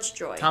me so much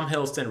joy. Tom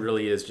Hiddleston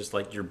really is just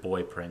like your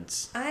boy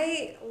prince.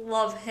 I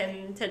love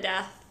him to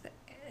death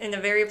in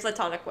a very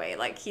platonic way.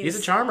 Like He's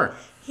a charmer.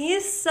 He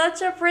is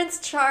such a Prince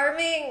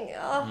Charming.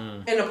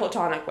 Oh. In a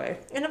platonic way.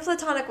 In a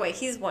platonic way,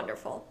 he's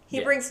wonderful. He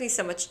Yeah. brings me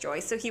so much joy,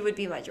 so he would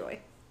be my joy.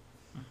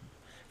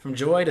 From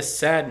joy to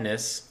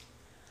sadness,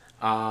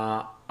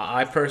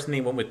 I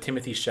personally went with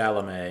Timothée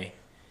Chalamet.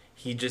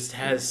 He just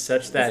has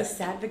such that... He's a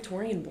sad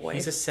Victorian boy.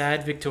 He's a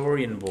sad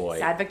Victorian boy.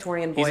 Sad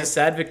Victorian boy. He's a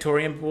sad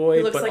Victorian boy,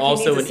 He looks but like he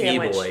also needs an a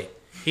sandwich. e-boy.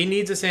 He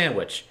needs a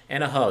sandwich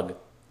and a hug.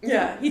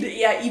 Yeah,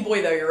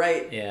 e-boy though, you're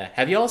right. Yeah.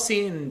 Have y'all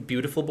seen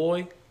Beautiful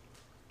Boy?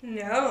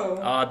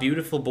 No.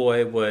 Beautiful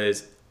Boy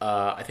was,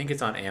 I think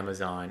it's on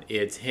Amazon.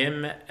 It's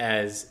him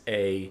as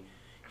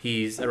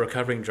he's a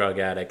recovering drug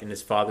addict, and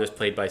his father's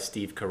played by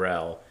Steve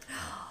Carell.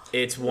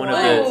 It's one of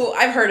the... Oh,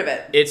 I've heard of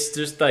it. It's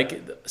just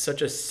like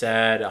such a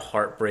sad,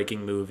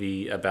 heartbreaking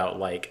movie about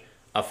like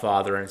a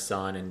father and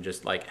son and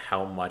just like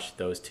how much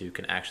those two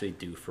can actually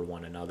do for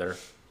one another.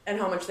 And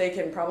how much they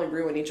can probably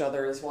ruin each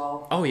other as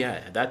well. Oh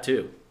yeah, that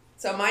too.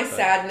 So my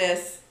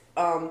sadness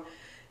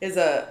is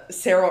a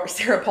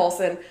Sarah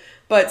Paulson,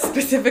 but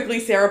specifically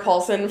Sarah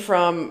Paulson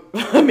from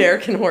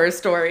American Horror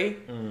Story.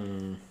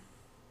 You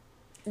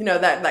know,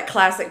 that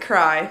classic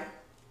cry.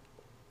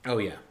 Oh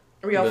yeah.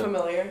 Are we all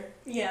familiar?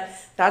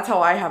 Yes. That's how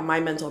I have my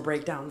mental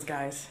breakdowns,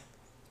 guys.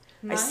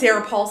 I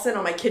Sarah Paulson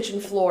on my kitchen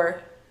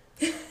floor.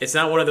 It's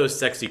not one of those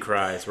sexy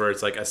cries where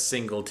it's like a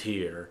single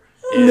tear.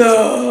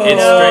 No.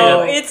 It's straight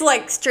up. It's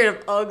like straight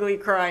up ugly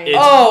crying.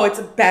 It's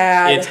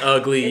bad. It's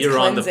ugly. It's You're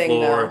on the cleansing,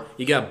 floor. though.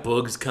 You got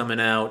bugs coming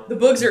out. The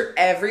bugs are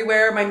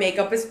everywhere. My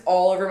makeup is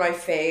all over my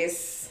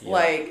face. Yeah.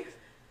 Like,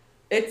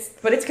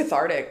 but it's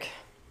cathartic.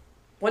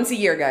 Once a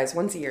year, guys.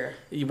 Once a year.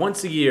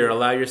 Once a year,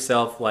 allow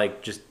yourself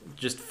like just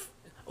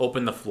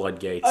open the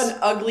floodgates. An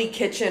ugly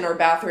kitchen or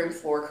bathroom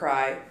floor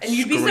cry. And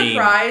you'd be Scream.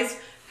 surprised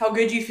how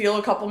good you feel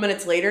a couple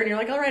minutes later, and you're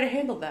like, all right, I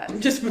handled that,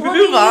 and just move Well,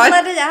 you on.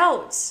 let it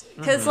out.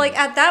 Because, like,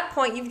 at that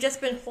point, you've just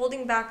been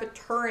holding back a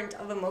torrent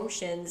of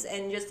emotions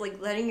and just,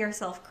 like, letting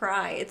yourself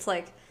cry. It's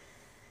like...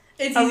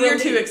 It's a easier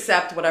relief. to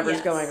accept whatever's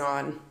Yes. going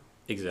on.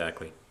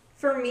 Exactly.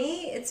 For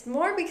me, it's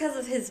more because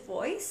of his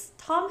voice.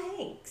 Tom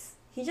Hanks.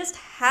 He just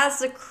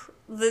has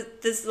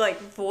this, like,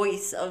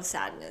 voice of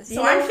sadness.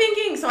 So I'm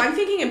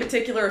thinking in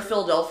particular of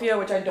Philadelphia,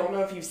 which I don't know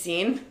if you've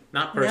seen.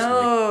 Not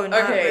personally. No,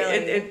 not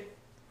Okay, really.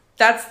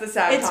 that's the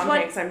sad It's Tom one-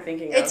 Hanks I'm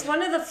thinking of. It's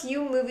one of the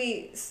few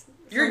movies...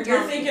 You're from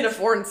Tom thinking Hanks.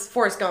 of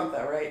Forrest Gump,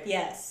 though, right?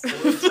 Yes. I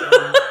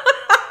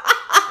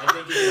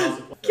think you can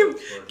also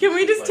Can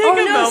we just take Oh,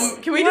 a no,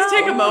 moment? Can we just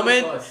take a well-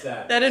 moment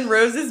that in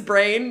Rose's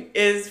brain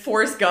is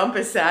Forrest Gump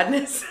is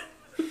sadness?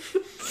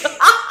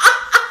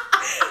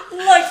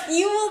 Look,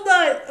 you will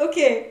not...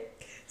 Okay,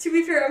 to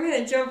be fair, I'm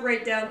going to jump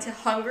right down to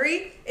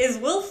Hungry is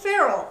Will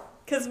Ferrell.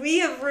 Because we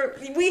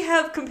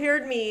have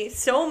compared me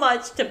so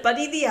much to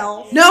Buddy the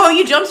Elf. No,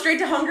 you jump straight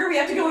to Hunger. We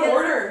have to go in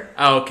order.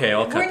 Oh, okay,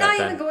 I'll cut We're that not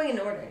even then. going in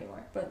order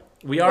anymore, but...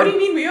 We are. What do you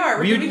mean we are?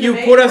 We're You- doing you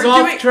the put us we're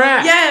off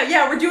track.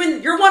 Yeah, we're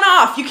doing. You're one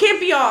off. You can't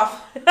be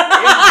off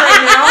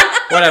right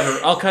Whatever.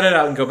 I'll cut it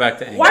out and go back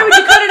to now. Anger. Why would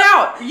you cut it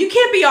out? You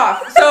can't be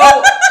off.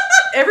 So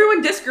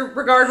everyone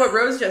disregard what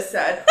Rose just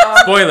said.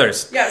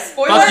 Spoilers. Yeah,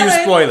 spoiler. Fuck you,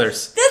 alert.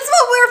 spoilers. That's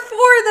what we're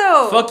for,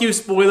 though! Fuck you,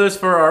 spoilers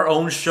for our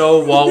own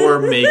show while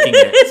we're making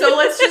it. So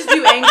let's just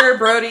do Anger.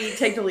 Brody,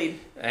 take the lead.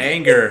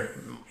 Anger.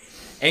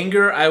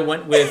 Anger, I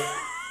went with.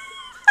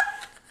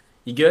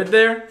 You good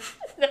there?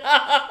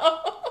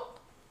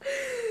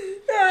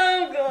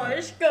 Oh,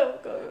 gosh. Go.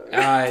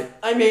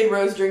 I made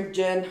Rose drink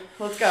gin.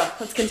 Let's go.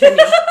 Let's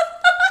continue.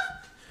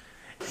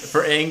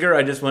 For Anger,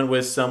 I just went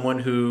with someone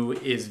who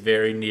is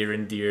very near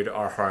and dear to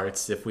our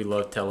hearts if we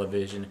love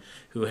television,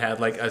 who had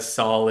like a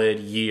solid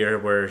year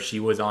where she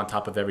was on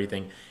top of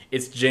everything.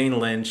 It's Jane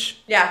Lynch.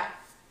 Yeah.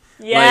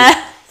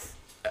 Yeah.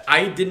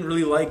 I didn't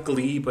really like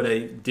Glee, but I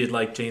did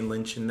like Jane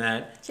Lynch in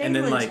that. Jane and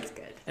then Lynch like is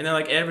good. and then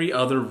like every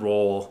other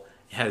role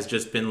has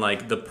just been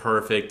like the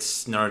perfect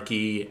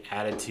snarky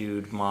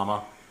attitude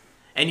mama.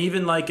 And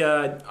even like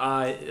a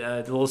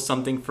little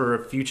something for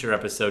a future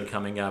episode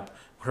coming up.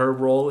 Her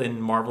role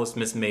in Marvelous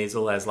Miss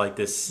Maisel as like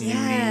this snooty,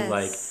 Yes.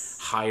 like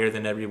higher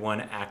than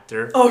everyone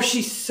actor. Oh,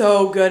 she's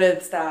so good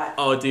at that.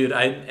 Oh, dude,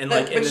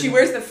 But she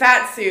wears the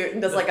fat suit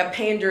and does like a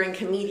pandering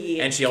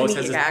comedian. and she always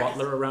has this act.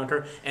 butler around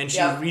her. And she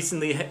Yep.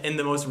 recently, in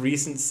the most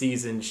recent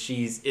season,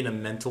 she's in a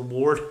mental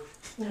ward.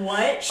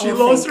 What? She Oh,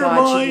 lost thank her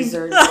God, She mind.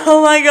 deserves it.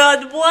 Oh, my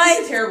God. She's a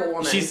What? terrible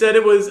woman. She said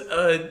it was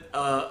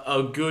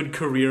a good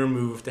career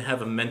move to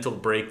have a mental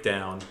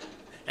breakdown.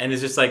 And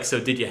it's just like, so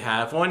did you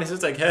have one? It's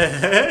just like,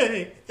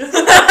 hey. Did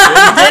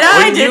I?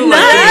 Wouldn't you Didn't like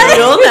I? it?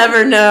 You'll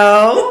never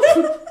know.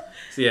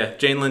 So yeah,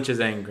 Jane Lynch is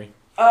angry.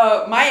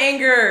 My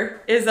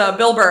anger is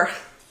Bill Burr.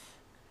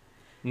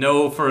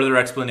 No further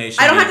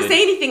explanation I don't have to needed.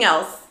 say anything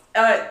else.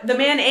 The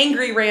man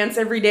angry rants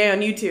every day on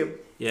YouTube.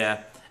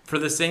 Yeah. For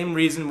the same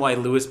reason why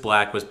Lewis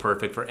Black was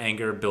perfect for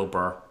anger, Bill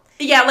Burr.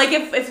 Yeah, like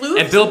if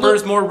Lewis... And Bill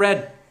Burr's more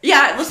red.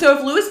 Yeah, so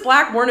if Lewis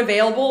Black weren't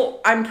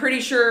available, I'm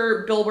pretty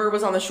sure Bill Burr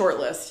was on the short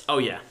list. Oh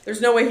yeah.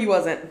 There's no way he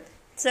wasn't.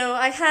 So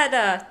I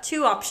had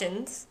two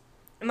options.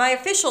 My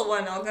official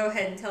one, I'll go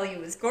ahead and tell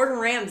you, is Gordon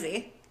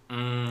Ramsay.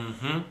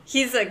 Mm-hmm.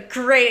 He's a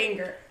great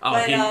anger. Oh,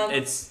 but,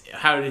 it's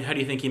how do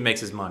you think he makes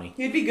his money?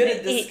 He'd be good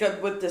at He-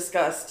 with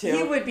disgust, too.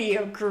 He would be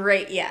a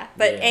great, yeah.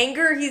 But Yeah.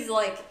 anger, he's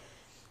like,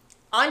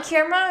 on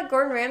camera,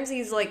 Gordon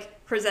Ramsay's like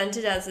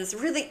presented as this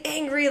really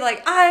angry,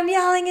 like, I'm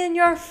yelling in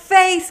your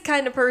face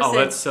kind of person. Oh,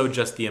 that's so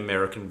just the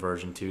American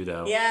version too,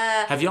 though.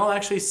 Yeah. Have y'all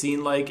actually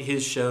seen like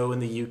his show in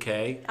the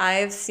UK?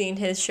 I've seen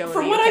his show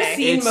From in what the UK. I've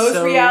seen, It's most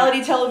so-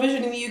 reality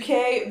television in the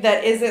UK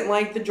that isn't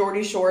like the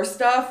Geordie Shore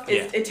stuff,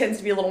 Yeah. it tends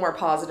to be a little more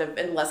positive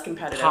and less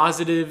competitive.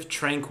 Positive,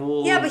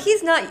 tranquil. Yeah, but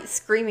he's not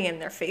screaming in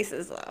their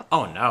faces, though.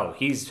 Oh no,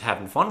 he's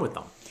having fun with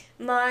them.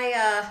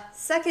 My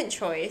second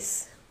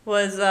choice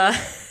was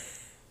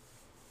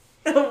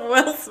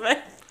Will Smith.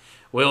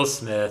 Will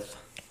Smith.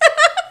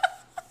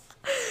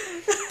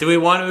 Do we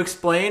want to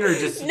explain or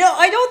just? No,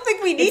 I don't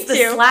think we need It's the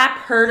to. slap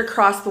heard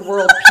across the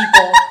world,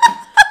 people.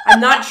 I'm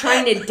not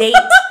trying to date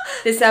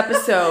this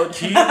episode.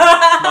 Keep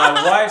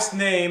my wife's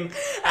name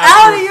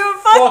Out of your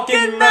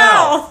fucking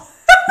mouth.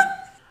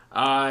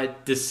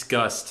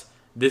 Disgust.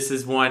 This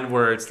is one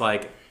where it's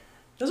like,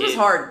 This was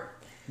hard.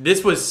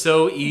 this was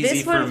so easy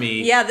This for one,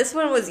 me. yeah, this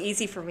one was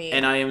easy for me.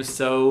 And I am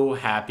so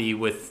happy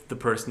with the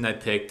person I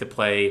picked to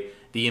play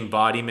the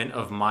embodiment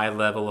of my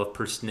level of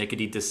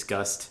persnickety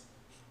disgust.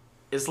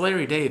 Is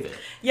Larry David.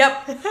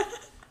 Yep.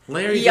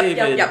 Larry Yep,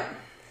 David. yep.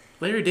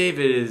 Larry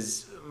David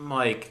is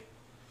like.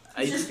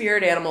 It's your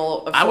spirit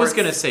animal of I was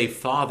sorts. gonna say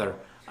father.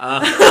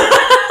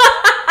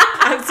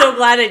 I'm so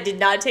glad I did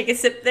not take a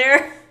sip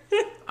there.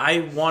 I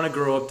want to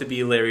grow up to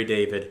be Larry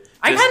David.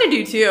 I Just kind of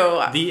do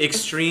too. the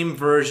extreme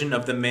version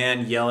of the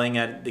man yelling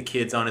at the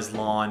kids on his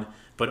lawn,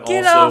 but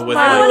Get also off with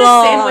my I like, want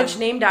lawn. a sandwich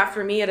named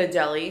after me at a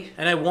deli.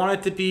 and I want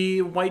it to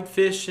be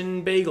whitefish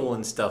and bagel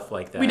and stuff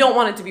like that. We don't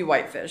want it to be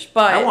whitefish,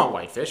 but I want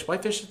whitefish.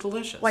 Whitefish is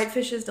delicious.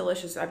 whitefish is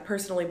delicious,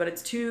 personally, but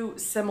it's too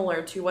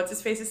similar to what's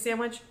his face's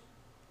sandwich?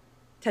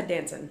 Ted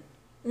Danson.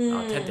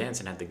 Oh, Ted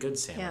Danson had the good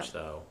sandwich Yeah.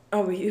 though.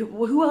 Oh,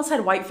 who else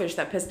had whitefish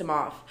that pissed him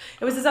off?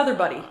 It was his other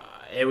buddy.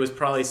 It was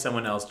probably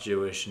someone else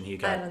Jewish, and he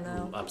got don't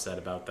know. upset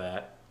about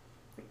that.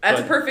 That's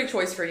a but- perfect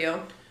choice for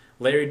you.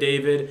 Larry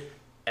David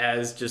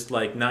as just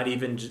like not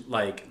even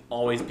like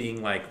always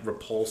being like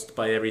repulsed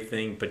by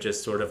everything, but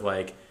just sort of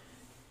like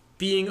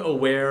being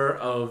aware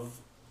of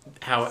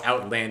how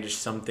outlandish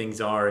some things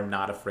are and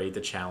not afraid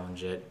to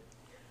challenge it.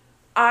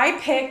 I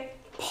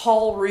picked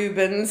Paul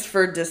Rubens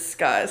for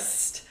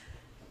disgust.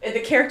 The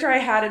character I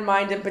had in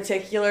mind in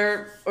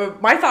particular,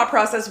 my thought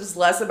process was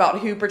less about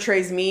who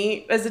portrays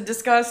me as a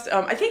disgust.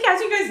 I think,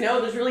 as you guys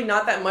know, there's really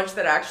not that much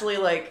that actually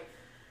like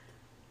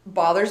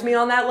bothers me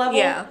on that level.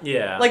 Yeah.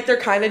 Yeah. Like there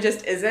kind of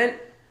just isn't.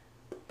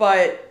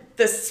 But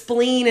the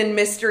spleen in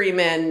Mystery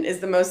Men is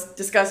the most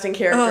disgusting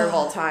character of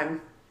all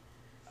time.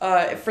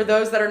 For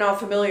those that are not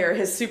familiar,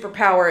 his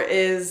superpower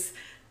is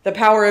the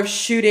power of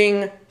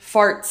shooting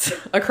farts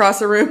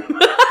across a room.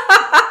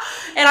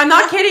 And I'm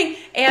not kidding.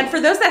 And for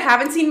those that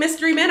haven't seen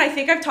Mystery Men, I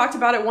think I've talked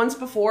about it once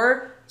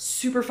before.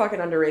 Super fucking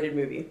underrated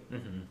movie.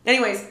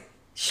 Anyways,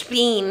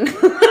 spleen.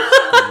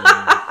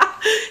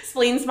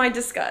 Spleen's my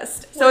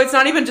disgust. So it's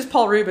not even just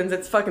Paul Rubens,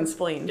 it's fucking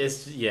spleen.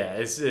 it's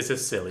a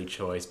silly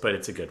choice, but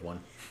it's a good one.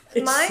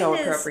 It's Mine so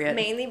is appropriate.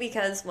 mainly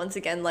because, once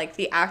again, like,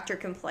 the actor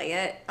can play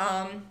it.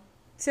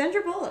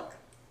 Sandra Bullock.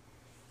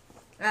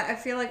 I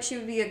feel like she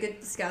would be a good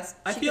disgust.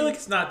 I feel like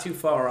it's not too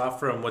far off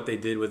from what they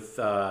did with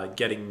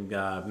getting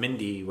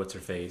Mindy, what's her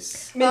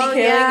face? Mindy Oh, Kaling,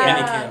 yeah.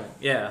 Mindy Kaling.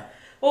 Yeah.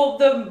 Well,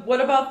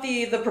 what about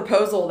the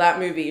proposal, that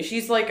movie?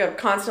 She's like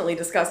constantly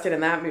disgusted in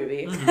that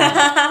movie. She's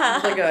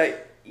like a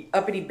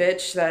uppity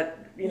bitch that,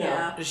 you know.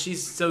 Yeah.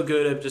 She's so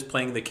good at just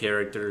playing the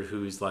character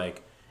who's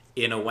like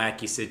in a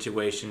wacky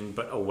situation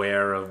but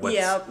aware of what's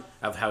Yep.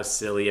 of how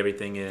silly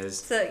everything is.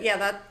 So, yeah,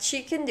 that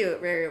she can do it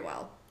very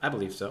well. I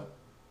believe so.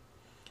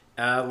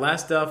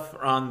 Last up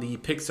on the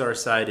Pixar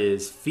side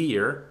is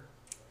Fear.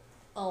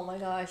 Oh my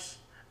gosh.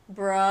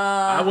 Bruh.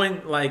 I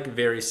went like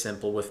very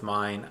simple with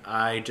mine.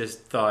 I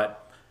just thought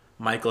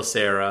Michael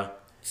Cera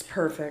It's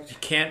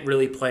perfect. can't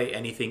really play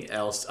anything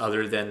else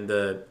other than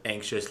the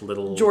anxious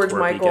little George twerpy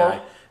Michael.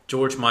 guy.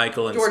 George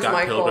Michael and George Scott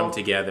Michael. Pilgrim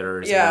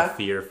together is Yeah. enough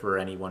fear for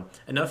anyone.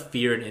 Enough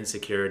fear and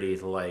insecurity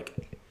to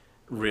like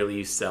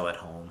really sell at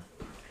home.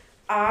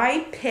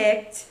 I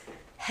picked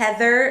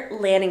Heather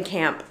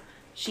Langenkamp.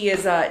 She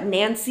is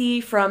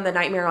Nancy from the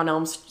Nightmare on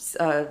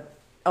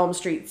Elm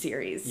Street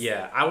series.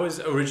 Yeah, I was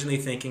originally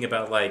thinking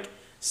about like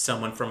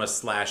someone from a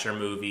slasher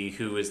movie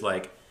who is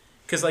like,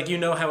 because like you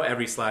know how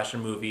every slasher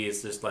movie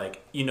is just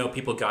like, you know,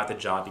 people got the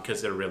job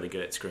because they're really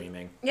good at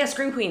screaming. Yeah,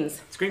 Scream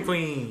Queens. Scream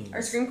Queen.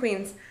 Or Scream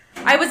Queens.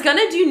 I was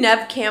gonna do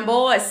Neve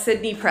Campbell as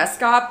Sydney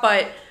Prescott,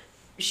 but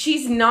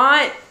she's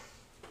not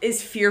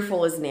as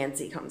fearful as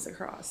Nancy comes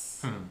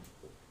across.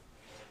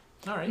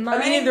 All right. I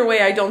mean, either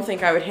way, I don't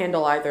think I would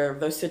handle either of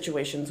those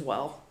situations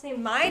well.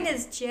 Mine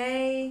is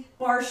Jay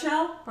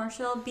Baruchel?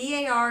 Baruchel,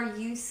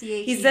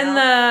 Baruchel. He's in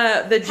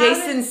the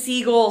Jason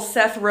Segel,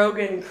 Seth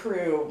Rogen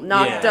crew.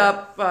 Knocked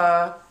Yeah.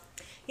 up.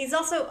 He's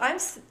also,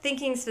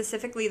 thinking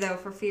specifically though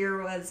for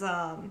Fear was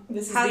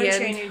This is How the to end.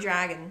 Train Your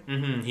Dragon.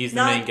 Mm-hmm. He's the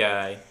Not- main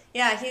guy.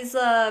 Yeah, he's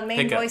the main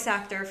Hiccup. voice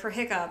actor for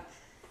Hiccup.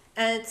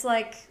 And it's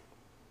like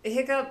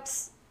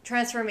Hiccup's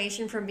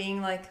transformation from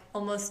being like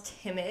almost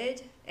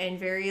timid and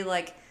very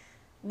like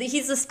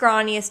he's the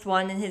scrawniest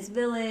one in his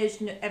village.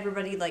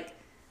 Everybody like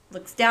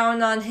looks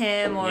down on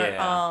him or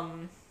Yeah.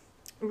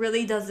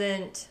 really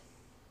doesn't.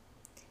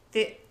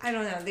 I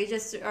don't know. They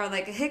just are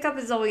like Hiccup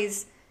is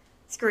always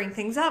screwing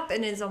things up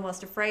and is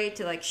almost afraid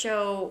to like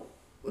show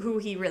who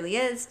he really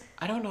is.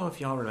 I don't know if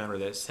y'all remember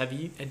this.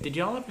 Did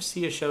y'all ever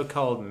see a show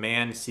called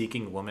Man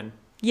Seeking Woman?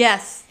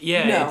 Yes.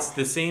 Yeah, No. it's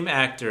the same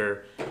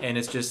actor, and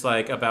it's just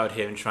like about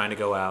him trying to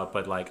go out,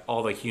 but like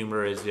all the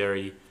humor is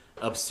very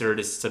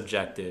absurdist,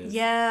 subjective.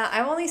 Yeah,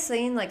 I've only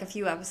seen like a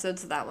few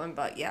episodes of that one,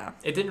 but yeah.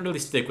 It didn't really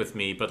stick with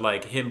me, but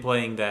like him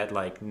playing that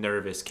like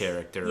nervous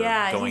character,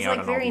 Yeah, going he's out like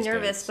on all very these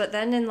nervous, dates. but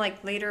then in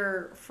like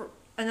later, for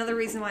another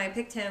reason why I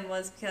picked him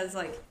was because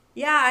like,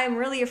 yeah, I'm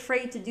really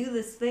afraid to do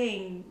this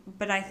thing,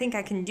 but I think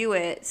I can do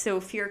it. So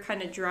fear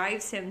kind of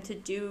drives him to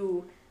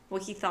do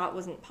what he thought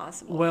wasn't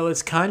possible. Well,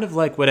 it's kind of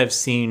like what I've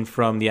seen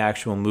from the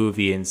actual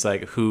movie, and it's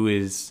like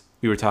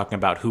we were talking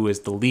about who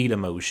is the lead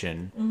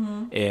emotion.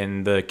 Mm-hmm.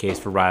 In the case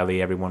for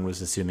Riley, everyone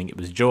was assuming it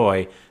was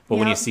joy, but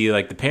when you Yep. see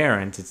like the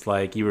parents, it's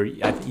like you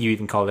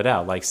even called it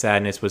out, like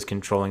sadness was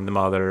controlling the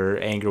mother,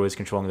 anger was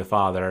controlling the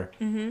father.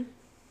 Mm-hmm.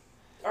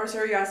 Or so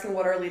are you asking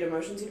what our lead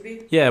emotions would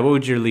be? Yeah, what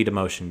would your lead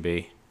emotion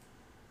be?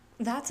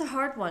 That's a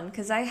hard one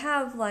because I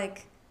have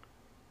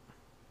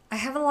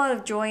a lot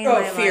of joy in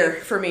Oh, my fear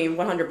life. for me,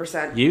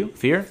 100%. You?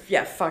 Fear?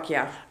 Yeah, fuck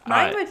yeah. Mine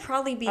Alright. would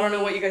probably be. I don't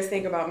know what you guys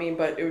think about me,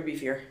 but it would be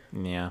fear.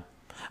 Yeah.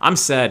 I'm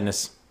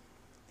sadness.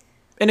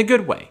 In a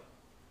good way.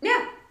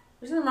 Yeah.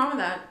 There's nothing wrong with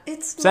that.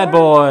 It's Sad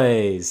more-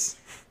 boys.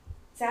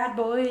 Sad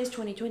boys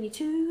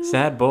 2022.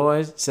 Sad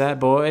boys. Sad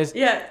boys.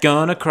 Yeah.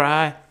 Gonna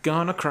cry.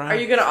 Gonna cry. Are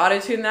you gonna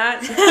auto-tune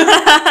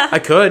that? I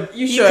could.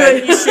 You You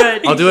could. You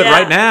should. I'll do it Yeah.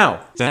 right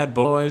now. Sad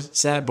boys.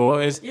 Sad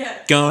boys. Yeah.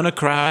 Gonna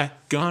cry.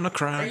 Gonna Are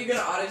cry. you gonna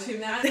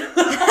auto-tune that?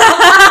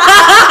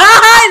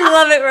 I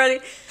love it, Roddy.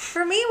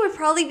 For me, it would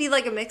probably be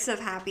like a mix of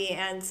happy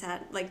and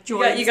sad, like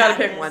joy. You gotta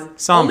pick one.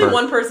 Somber. Only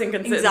one person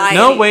can sit. in this. Anxiety.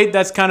 No, wait.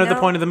 That's kind of the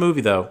No. point of the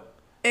movie, though.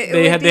 It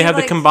They would have be they have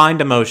the like- combined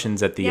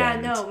emotions at the Yeah,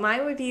 end. no,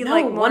 mine would be No,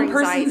 like more one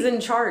anxiety. person's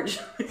in charge.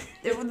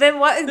 Then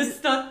what?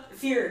 It's not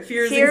fear.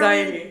 Fear is Fear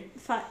anxiety.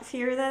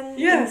 Fear then?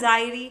 Yeah.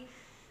 Anxiety?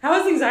 How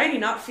is anxiety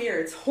not fear?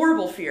 It's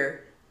horrible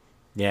fear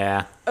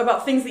Yeah.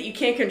 about things that you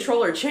can't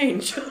control or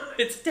change.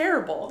 It's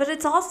terrible. But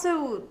it's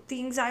also the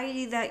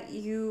anxiety that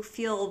you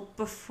feel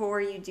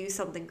before you do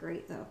something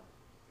great, though.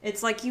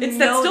 It's like you It's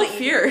know still that you-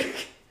 fear.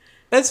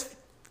 That's.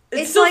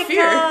 It's still like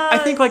fear. I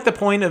think like the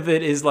point of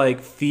it is like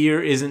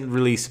fear isn't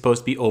really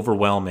supposed to be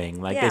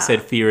overwhelming. Like Yeah. they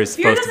said, fear is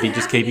Fear supposed to be doesn't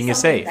just have to be keeping you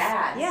something safe.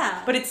 bad. Yeah.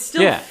 But it's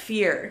still Yeah. So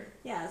fear.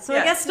 I Yeah,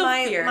 guess still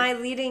fear. my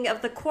leading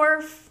of the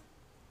core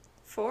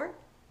four?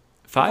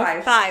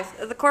 Five. Five.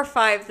 Of the core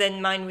five,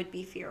 then mine would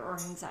be fear or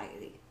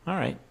anxiety. All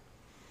right.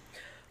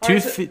 All Two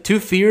right, so- two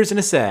fears and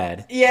a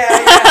sad.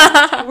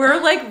 Yeah.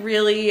 We're like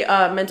really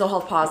mental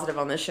health positive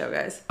on this show,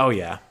 guys. Oh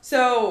yeah.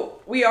 So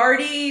we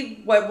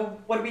already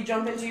what did we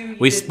jump into? You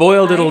We did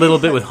spoiled it a nine? little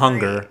bit with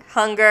hunger.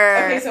 Hunger.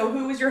 Okay, so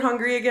who was your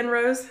hungry again,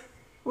 Rose?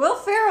 Will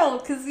Ferrell,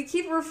 because we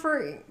keep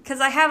referring,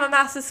 because I have a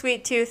massive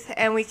sweet tooth,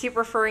 and we keep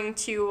referring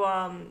to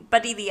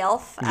Buddy the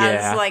Elf Yeah.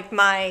 as like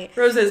my.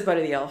 Rose is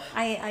Buddy the Elf.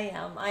 I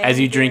am. As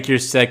you drink your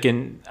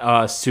second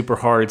super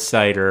hard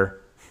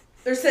cider,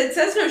 It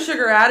says no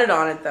sugar added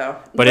on it though.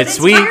 but it's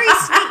sweet. Very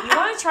sweet. You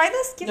want to try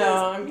this? Give No,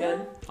 us- I'm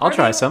good. I'll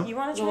try Or some. You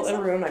want to try It'll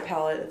some? ruin my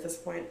palate at this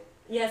point.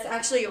 Yes,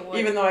 actually it would.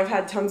 Even though I've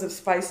had tons of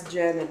spiced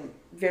gin and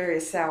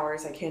various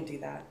sours, I can't do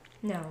that.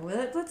 No,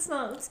 let's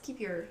not. Let's keep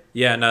your.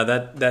 Yeah, no,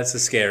 that's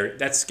scary.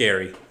 That's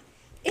scary. It's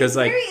Because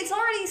like it's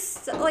already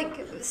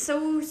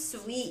so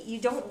sweet. You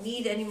don't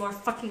need any more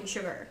fucking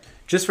sugar.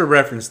 just for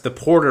reference, the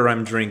porter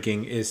I'm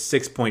drinking is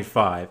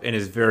 6.5 and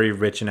is very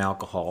rich in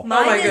alcohol.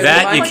 Mine my is goodness.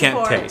 That you 1.4.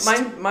 can't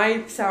taste.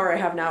 My sour I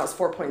have now is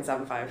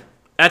 4.75.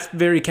 That's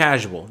very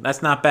casual.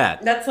 That's not bad.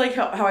 That's like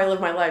how I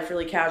live my life,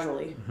 really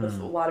casually, with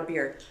Mm-hmm. a lot of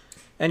beer.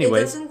 It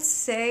Anyways, doesn't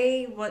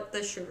say what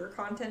the sugar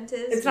content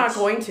is. It's not which-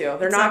 going to.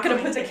 They're It's not not going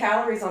to going put the to.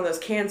 calories on those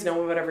cans. No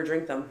one would ever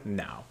drink them.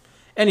 no.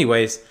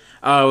 Anyways,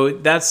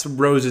 that's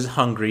Rose's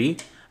hungry.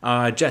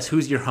 Jess,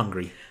 who's your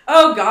hungry?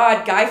 Oh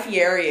God, Guy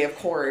Fieri, of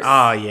course.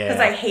 Oh, yeah. Because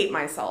I hate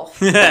myself.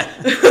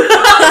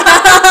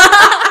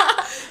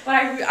 But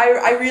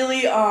I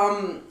really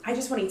I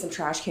just want to eat some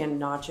trash can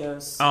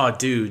nachos. Oh,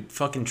 dude,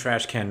 fucking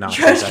trash can nachos.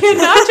 Trash actually. can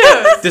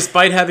nachos.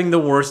 Despite having the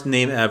worst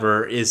name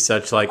ever, is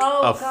such like Oh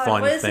a God,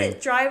 fun what is thing.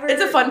 it? Driver.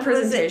 It's a fun what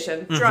is it?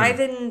 presentation.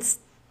 Drive-ins.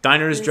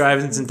 Diners,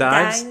 drive-ins, and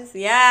dives.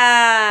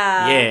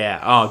 Yeah. Yeah.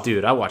 Oh,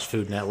 dude, I watch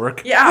Food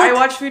Network. Yeah, I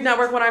watch Food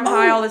Network when I'm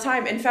high all the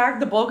time. In fact,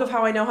 the bulk of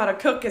how I know how to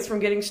cook is from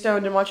getting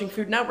stoned and watching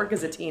Food Network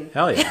as a teen.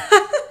 Hell yeah.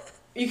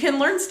 You can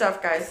learn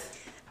stuff, guys.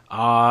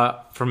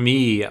 For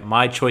me,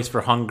 my choice for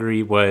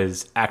hungry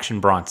was Action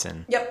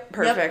Bronson. Yep,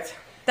 perfect.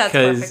 That's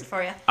 'Cause perfect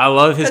for you. I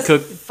love his 'Cause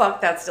cook.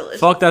 Fuck, that's delicious.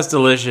 Fuck That's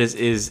Delicious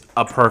is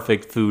a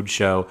perfect food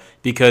show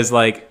because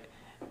like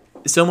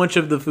so much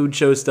of the food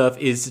show stuff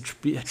is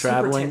Super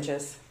traveling.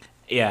 pretentious.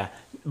 Yeah.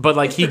 But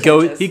like It's he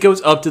pretentious.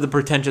 goes up to the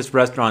pretentious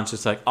restaurants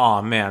just like,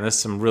 "Oh man, that's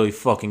some really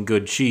fucking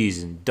good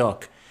cheese and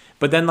duck."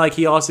 But then like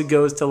he also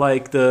goes to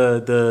like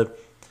the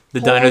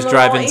diners, in the drive-ins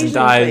wall and Asian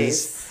dives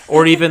place.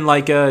 or even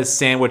like a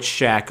sandwich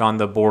shack on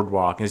the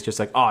boardwalk and it's just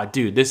like, "Oh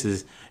dude, this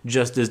is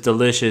just as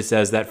delicious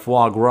as that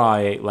foie gras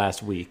I ate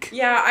last week."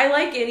 Yeah, I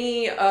like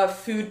any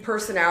food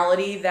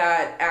personality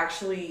that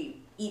actually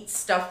eats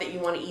stuff that you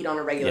want to eat on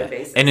a regular Yeah.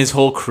 basis. And his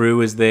whole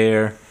crew is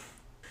there.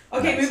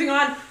 Okay, moving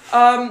on.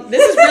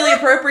 This is really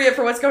appropriate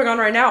for what's going on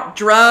right now.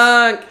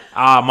 Drunk.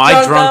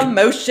 My drunk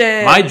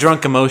emotion. my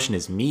drunk emotion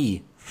is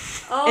me.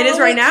 Oh, It is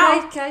right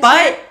now. Can I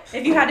But share?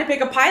 if you had to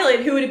pick a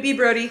pilot, who would it be,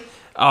 Brody?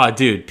 Oh,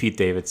 dude, Pete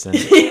Davidson.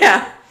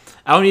 Yeah.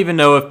 I don't even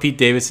know if Pete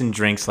Davidson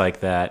drinks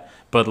like that,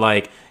 but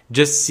like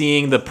just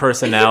seeing the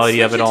personality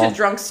You of can it switch all. to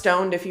drunk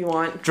stoned if you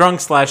want.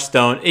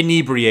 Drunk/stoned,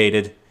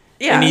 inebriated.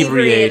 Yeah,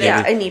 inebriated.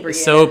 yeah,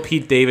 inebriated. So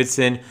Pete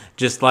Davidson,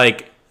 just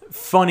like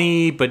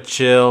funny but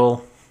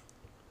chill.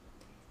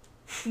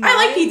 I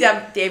like Pete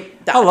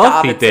I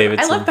love Pete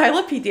Davidson. I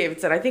love Pete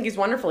Davidson. I think he's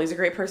wonderful. He's a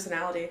great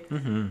personality.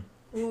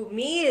 Ooh,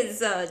 me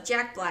is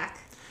Jack Black.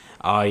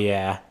 Oh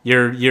yeah,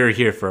 you're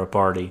here for a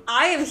party.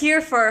 I am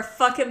here for a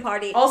fucking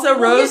party. Also,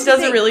 Well, here's Rose the does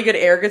a thing. really good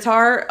air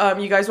guitar.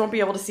 You guys won't be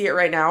able to see it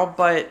right now,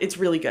 but it's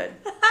really good.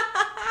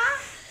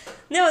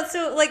 No,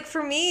 so like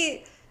for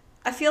me,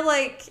 I feel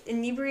like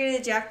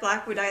inebriated Jack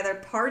Black would either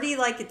party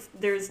like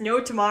there's no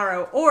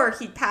tomorrow, or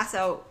he'd pass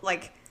out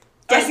like.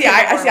 I dead to the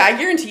I world.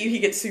 guarantee you he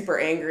gets super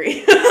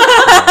angry.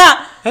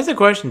 That's a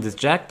question. Does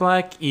Jack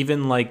Black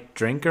even like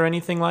drink or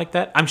anything like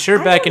that? I'm sure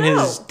I back in don't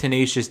his know.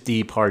 Tenacious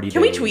D party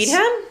Can we days. tweet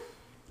him?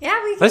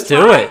 Yeah, we can Let's do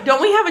try. it.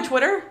 Don't we have a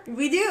Twitter?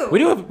 We do.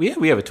 We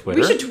have a Twitter.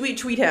 We should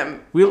tweet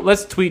him.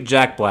 Let's tweet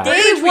Jack Black. We're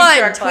gonna Day tweet one,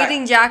 Jack Black.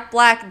 tweeting Jack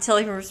Black until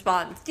he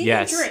responds. Do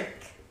Yes. you drink?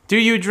 Do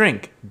you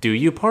drink? Do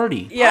you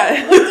party?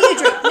 Yeah. What do you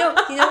drink? No,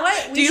 you know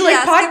what? We Do you should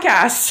like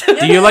ask him- podcasts?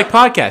 Do you like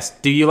podcasts?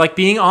 Do you like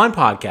being on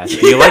podcasts?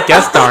 Do you like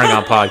guest starring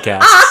on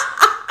podcasts?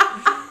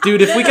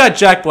 Dude, if we got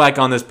Jack Black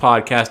on this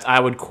podcast, I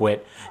would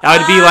quit. I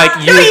would be like,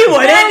 No, you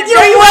wouldn't. No, you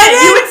No, you wouldn't.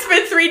 wouldn't. You would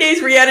spend 3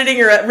 days re-editing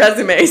your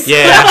resumes.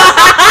 Yeah.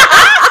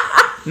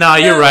 No,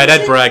 you're No, right. we I'd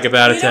should- brag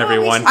about it you to know what we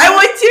everyone. should- I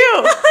would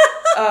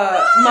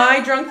too. My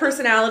drunk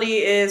personality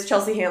is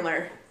Chelsea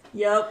Handler.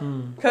 Yep.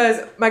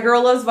 Because my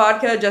girl loves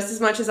vodka just as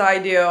much as I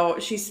do.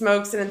 She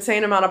smokes an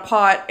insane amount of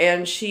pot,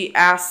 and she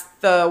asks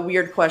the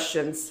weird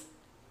questions.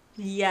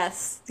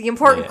 Yes. The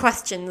important Yeah.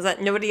 questions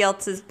that nobody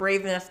else is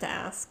brave enough to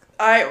ask.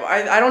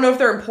 I don't know if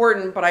they're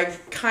important, but I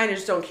kind of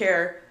just don't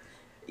care.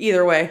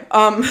 Either way.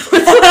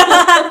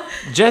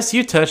 Jess,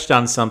 you touched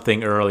on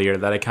something earlier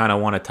that I kind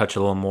of want to touch a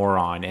little more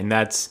on, and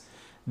that's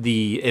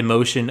the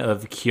emotion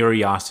of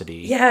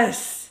curiosity.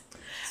 Yes.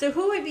 So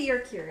who would be your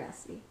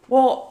curiosity?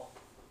 Well,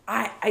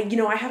 I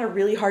had a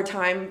really hard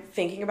time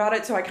thinking about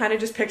it, so I kind of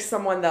just picked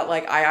someone that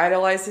like I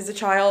idolized as a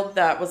child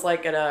that was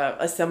like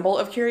a symbol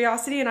of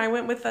curiosity, and I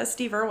went with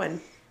Steve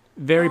Irwin.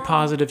 Very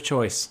positive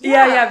choice.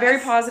 Yeah, very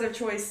positive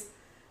choice.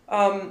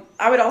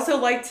 I would also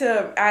like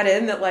to add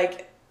in that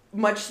like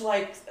much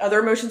like other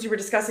emotions we were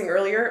discussing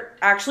earlier,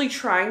 actually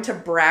trying to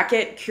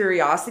bracket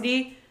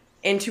curiosity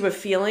into a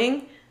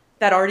feeling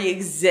that already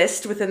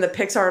exists within the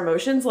Pixar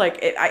emotions,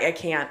 like I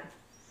can't.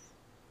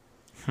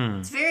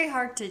 It's very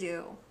hard to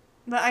do.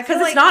 But I feel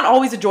Because like it's not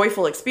always a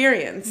joyful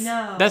experience.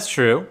 No. That's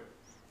true.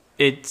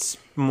 It's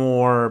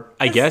more,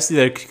 I guess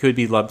there could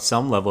be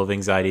some level of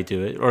anxiety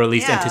to it, or at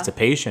least Yeah.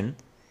 anticipation.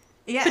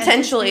 yeah,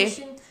 Potentially.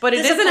 anticipation, But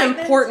it is an disappointment,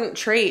 important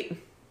trait.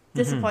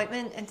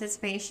 disappointment,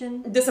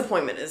 anticipation.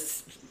 Disappointment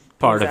is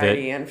Part of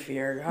anxiety it. and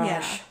fear.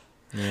 Gosh.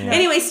 Yeah.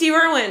 Anyway, Steve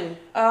Irwin.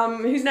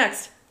 Who's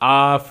next?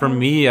 For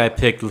me, I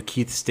picked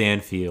Keith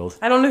Stanfield.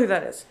 I don't know who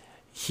that is.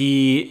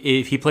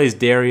 He plays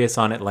Darius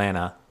on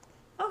Atlanta.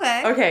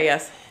 Okay. Okay,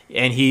 yes.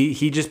 And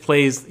he just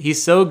plays,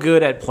 he's so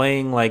good at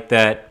playing like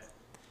that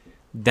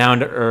down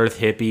to earth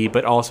hippie,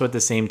 but also at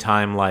the same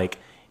time like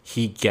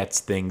he gets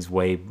things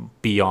way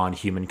beyond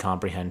human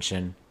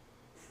comprehension.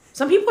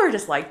 Some people are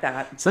just like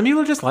that. Some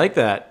people are just like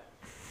that.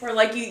 Where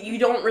like you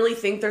don't really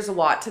think there's a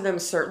lot to them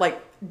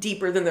like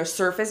deeper than their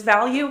surface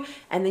value,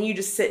 and then you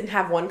just sit and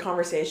have one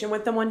conversation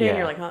with them one day and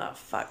Yeah. you're like, oh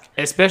fuck.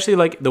 Especially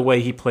like the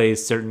way he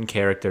plays certain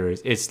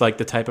characters. It's like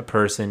the type of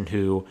person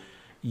who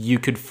you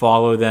could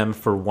follow them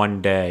for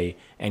one day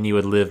and you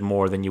would live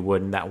more than you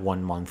would in that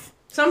 1 month.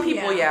 Some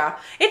people, Yeah. yeah.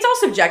 It's all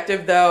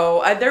subjective,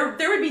 though.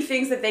 There would be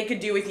things that they could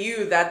do with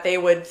you that they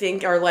would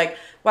think are like,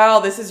 wow,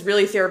 this is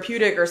really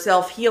therapeutic or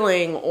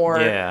self-healing or,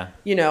 Yeah.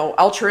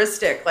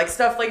 altruistic. Like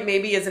stuff like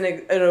maybe is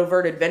an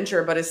overt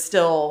adventure, but is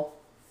still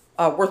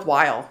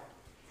worthwhile.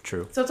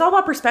 True. So it's all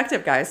about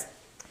perspective, guys.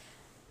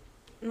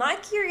 My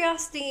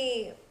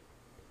curiosity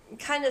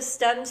kind of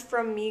stems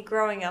from me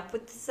growing up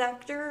with this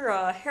actor,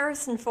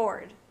 Harrison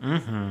Ford.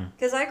 Mm-hmm.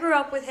 Because I grew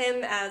up with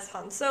him as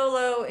Han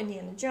Solo,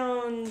 Indiana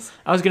Jones.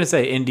 I was going to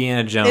say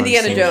Indiana Jones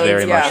Indiana seems Jones,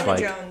 very yeah. much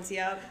Indiana like Jones,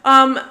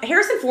 yeah.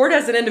 Harrison Ford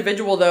as an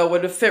individual, though,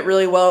 would have fit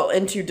really well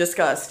into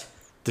Disgust.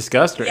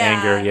 disgust or Yeah.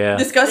 anger, yeah.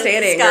 Disgust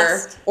and anger.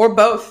 Disgust. Or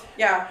both.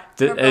 Yeah.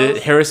 Or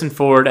both. Harrison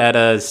Ford at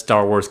a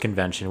Star Wars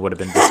convention would have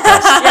been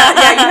disgust.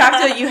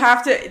 Yeah, you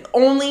have to,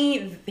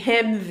 only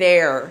him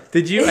there.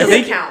 Did you? It I doesn't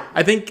think count.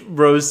 I think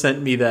Rose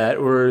sent me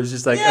that, where it was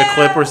just like a Yeah.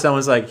 clip where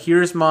someone's like,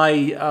 "Here's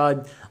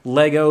my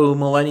Lego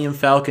Millennium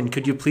Falcon.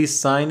 Could you please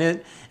sign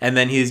it?" And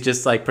then he's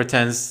just like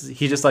pretends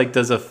he just like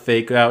does a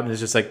fake out and is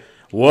just like,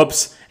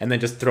 "Whoops!" and then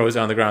just throws it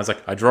on the ground. It's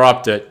like, "I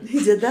dropped it."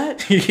 He did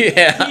that?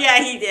 Yeah.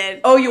 Yeah, he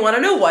did. Oh, you want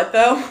to know what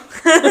though?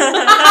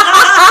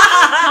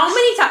 How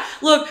many times?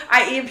 Look,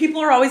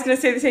 people are always going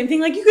to say the same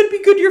thing. Like, you could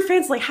be good to your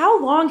fans. Like,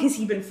 how long has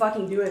he been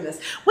fucking doing this?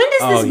 When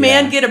does Oh, this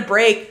man yeah. get a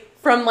break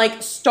from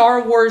like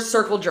Star Wars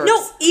circle jerks?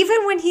 No,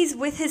 even when he's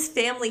with his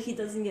family, he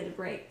doesn't get a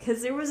break.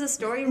 Because there was a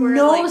story where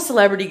no like,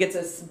 celebrity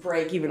gets a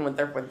break even with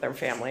their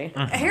family.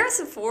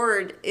 Harrison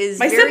Ford is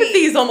My very...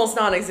 sympathy is almost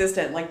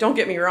non-existent. Like, don't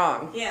get me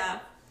wrong. Yeah.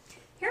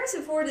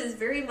 Harrison Ford is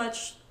very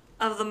much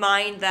of the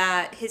mind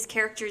that his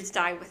characters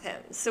die with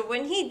him. So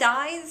when he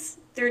dies,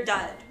 they're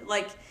dead.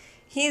 Like,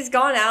 he's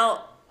gone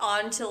out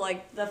onto,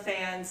 like, the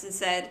fans and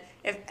said,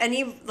 if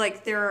any,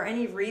 like, there are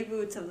any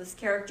reboots of this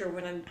character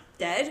when I'm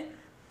dead,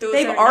 those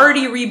They've are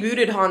already not.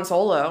 rebooted Han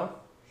Solo.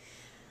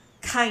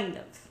 Kind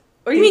of.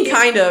 What do you They mean, did-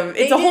 kind of?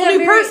 they It's a did whole new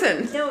very-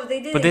 person. No,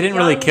 they did. But they it didn't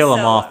really young kill him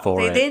Solo. off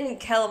for it. They didn't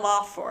kill him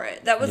off for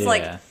it. That was,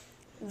 like,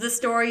 the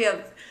story of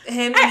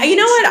him. You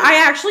know what?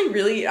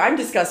 I'm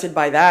disgusted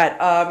by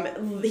that.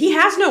 He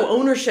has no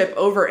ownership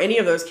over any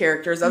of those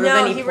characters other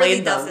than he played really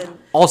them. doesn't.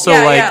 Also,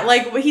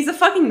 Like he's a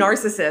fucking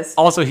narcissist.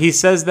 also he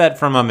says that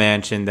from a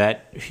mansion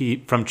that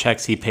from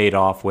checks he paid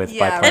off with by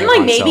Yeah. playing And like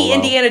Han maybe Solo.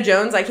 Indiana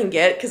Jones I can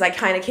get because I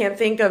kind of can't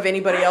think of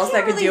anybody I else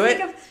that can't could really do it.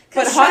 think of-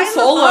 But 'cause Han Shia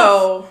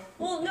Solo,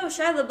 Well, no,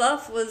 Shia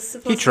LaBeouf was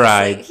supposed He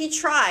tried. to. He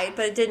tried,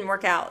 but it didn't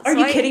work out. Are So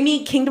you kidding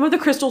me? Kingdom of the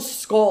Crystal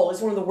Skull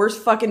is one of the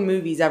worst fucking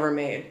movies ever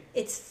made.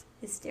 It's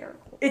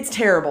hysterical. It's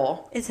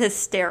terrible. It's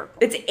hysterical.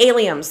 It's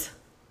aliens.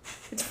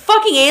 It's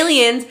fucking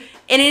aliens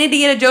in an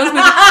Indiana Jones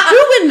movie.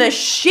 Who in the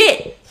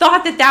shit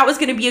thought that was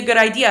going to be a good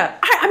idea?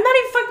 I'm not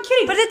even fucking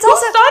kidding. But it's Who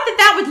also- thought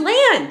that would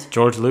land?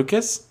 George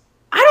Lucas?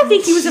 I don't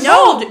think he was No,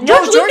 involved. no,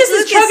 George George Lucas is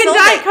Lucas chugging sold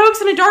Diet it. Cokes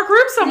in a dark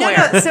room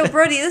somewhere. No. So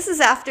Brody, this is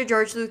after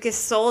George Lucas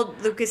sold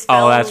Lucasfilms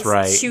Oh, that's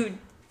right. to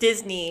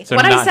Disney. So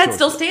What I not said George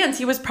still Lucas. stands.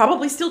 He was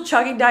probably still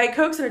chugging Diet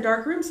Cokes in a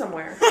dark room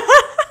somewhere.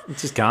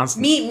 It's just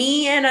constant.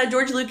 me and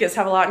George Lucas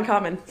have a lot in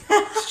common.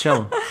 Just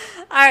chilling. All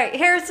right,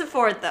 Harrison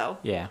Ford though.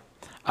 Yeah.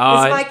 It's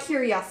my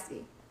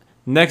curiosity.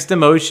 Next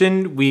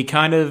emotion, we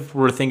kind of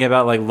were thinking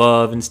about like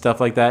love and stuff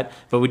like that,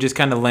 but we just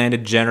kind of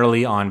landed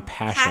generally on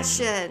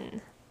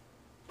Passion.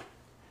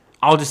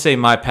 I'll just say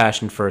my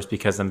passion first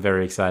because I'm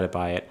very excited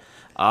by it.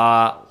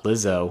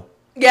 Lizzo.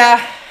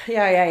 Yeah.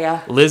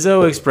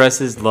 Lizzo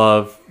expresses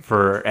love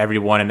for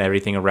everyone and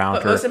everything around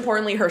But her. most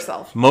importantly,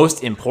 herself.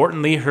 Most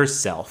importantly,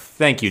 herself.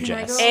 Thank you, Can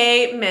I Jess. go?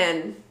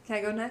 Amen. Can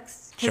I go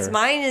next? Because Sure.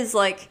 mine is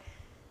like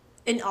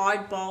an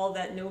oddball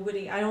that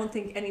I don't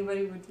think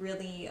anybody would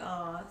really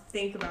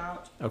think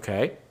about.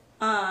 Okay.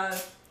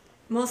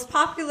 Most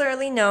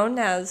popularly known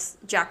as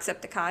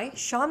Jacksepticeye,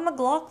 Sean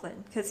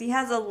McLaughlin, because he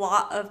has a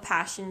lot of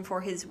passion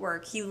for his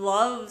work. He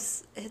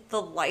loves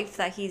the life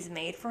that he's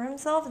made for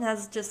himself and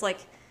has just like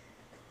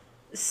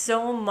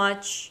so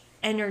much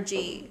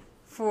energy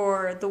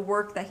for the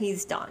work that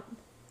he's done.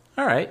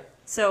 All right.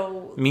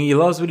 So I mean, he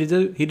loves what he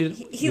do. He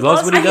He loves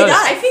loves what he what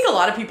does. he I think a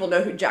lot of people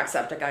know who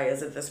Jacksepticeye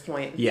is at this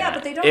point. Yeah,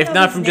 but they don't If know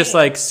not his from just name.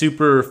 like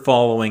super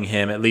following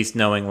him, at least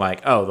knowing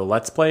like, oh, the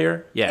Let's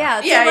Player. Yeah.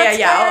 it's a Yeah. Let's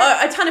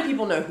Player. A ton of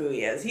people know who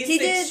he is. He's He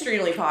did-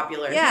 extremely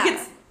popular. Yeah. He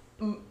gets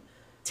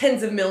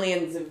tens of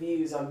millions of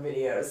views on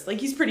videos. Like,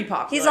 he's pretty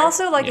popular. He's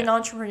also like Yeah. an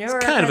entrepreneur.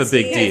 It's kind of a has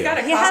big he- Yeah, he's deal. got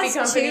a He coffee has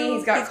company. two-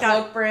 He's got he's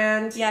got- Cloak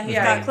Brand. Yeah, he's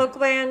got Cloak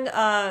Brand,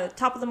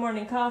 Top of the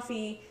Morning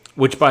Coffee.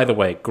 Which, by the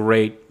way,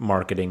 great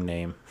marketing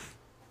name.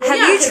 Have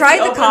Yeah, you 'cause tried he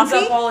the opens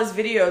coffee? up all his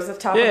videos of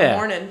Top of Yeah. the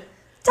Morning.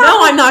 Top No,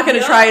 of- I'm not going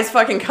to No. try his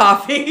fucking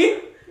coffee.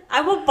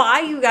 I will buy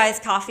you guys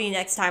coffee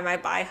next time I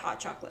buy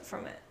hot chocolate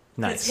from it. 'Cause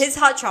Nice. His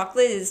hot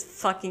chocolate is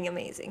fucking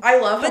amazing. I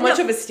love how But much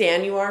no- of a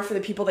stan you are for the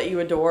people that you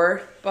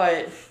adore,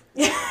 but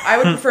I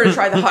would prefer to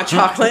try the hot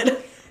chocolate.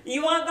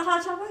 You want the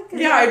hot chocolate? 'Cause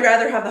Yeah, I'd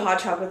rather have the hot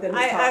chocolate than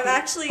his I've coffee.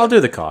 actually. I'll do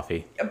the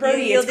coffee.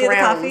 Brody, You'll it's do the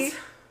grounds. coffee?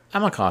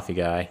 I'm a coffee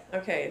guy.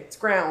 Okay, it's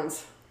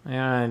grounds.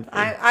 Yeah.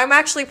 I'm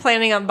actually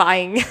planning on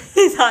buying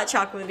his hot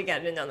chocolate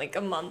again in like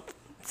a month.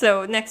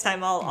 So next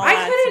time I'll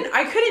add some.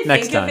 I couldn't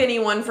Next think of time.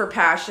 anyone for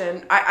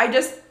passion. I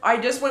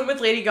just went with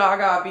Lady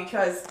Gaga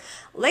because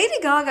Lady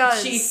Gaga.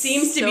 she is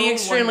seems to so be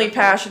extremely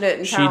wonderful. passionate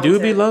and She talented. do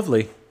be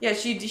lovely. Yeah,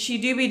 she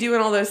do be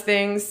doing all those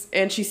things,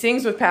 and she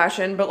sings with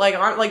passion. But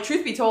like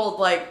truth be told,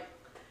 like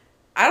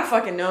I don't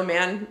fucking know,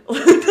 man.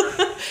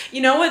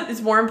 You know what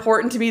is more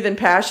important to me than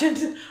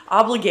passion?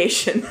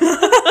 Obligation.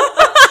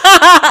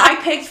 I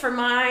picked for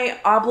my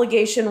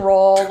obligation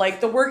role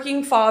like the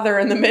working father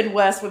in the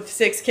Midwest with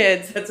 6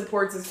 kids that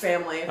supports his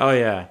family. Oh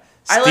yeah.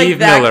 I Steve like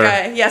that Miller.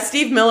 guy. Yeah,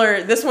 Steve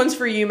Miller. This one's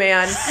for you,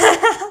 man.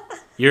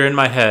 You're in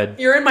my head.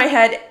 You're in my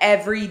head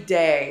every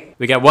day.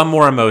 We got one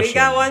more emotion. We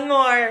got one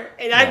more,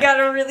 and I got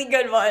a really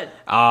good one.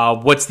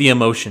 What's the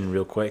emotion,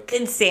 real quick?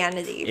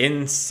 Insanity.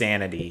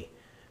 Insanity.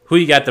 Who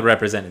you got to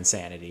represent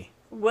insanity?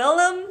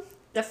 Willem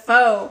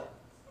Dafoe.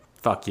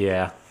 Fuck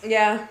yeah.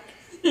 Yeah.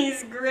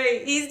 He's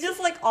great. He's just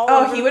like all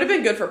Oh, over. he would have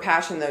been good for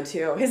passion though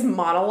too. His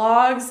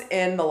monologues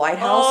in The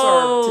Lighthouse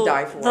are to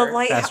die for. The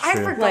light. That's I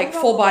true. forgot Like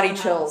about full The body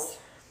Lighthouse. chills.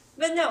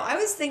 But no, I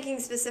was thinking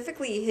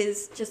specifically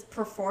his just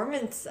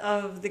performance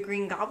of the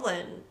Green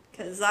Goblin,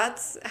 because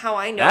that's how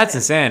I know That's him.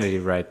 insanity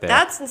right there.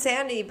 That's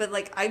insanity, but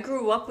like I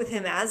grew up with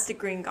him as the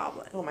Green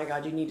Goblin. Oh my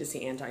god, you need to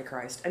see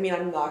Antichrist. I mean,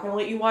 I'm not gonna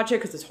let you watch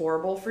it because it's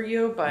horrible for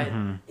you, but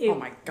oh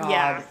my god.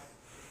 Yeah.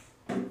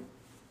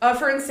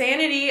 For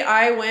Insanity,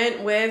 I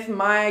went with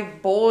my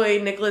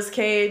boy Nicolas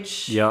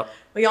Cage. Yep.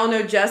 We all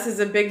know Jess is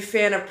a big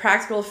fan of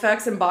practical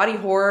effects and body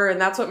horror, and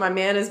that's what my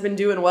man has been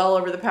doing well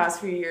over the past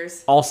few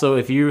years. Also,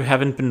 if you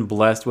haven't been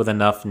blessed with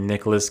enough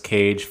Nicolas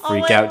Cage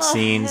freak I out love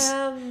scenes,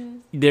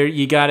 him. there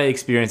you gotta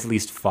experience at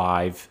least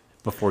 5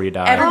 before you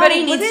die. Everybody Oh,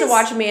 what needs to is-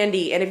 watch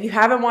Mandy, and if you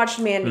haven't watched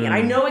Mandy, and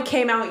I know it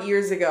came out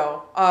years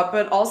ago,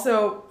 but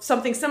also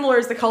something similar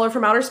is The Color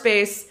from Outer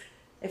Space.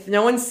 If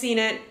no one's seen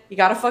it, you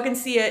gotta fucking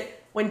see it.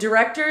 When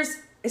directors,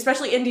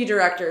 especially indie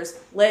directors,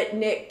 let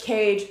Nick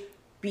Cage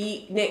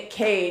be Nick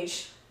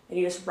Cage, and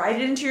you just write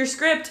it into your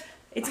script,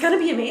 it's gonna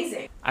be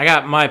amazing. I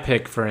got my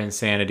pick for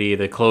Insanity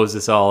to close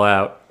this all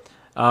out.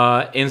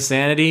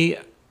 Insanity,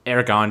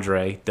 Eric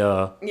Andre,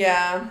 duh.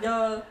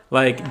 Yeah.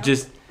 Like,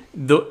 just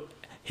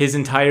his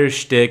entire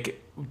shtick,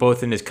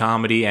 both in his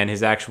comedy and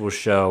his actual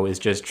show, is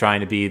just trying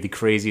to be the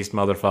craziest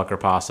motherfucker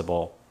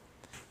possible.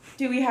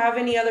 Do we have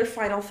any other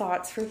final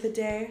thoughts for the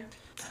day?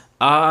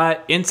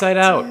 Inside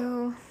Out.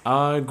 Ew.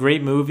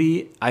 Great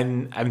movie.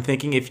 I'm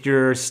thinking if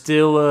you're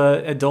still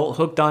adult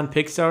hooked on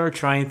Pixar,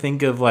 try and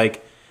think of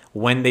like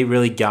when they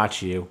really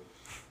got you.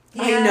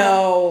 I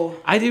know.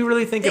 I do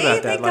really think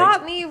about that. They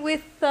got me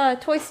with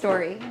Toy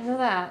Story. I know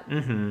that.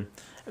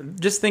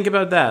 Just think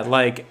about that,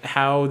 like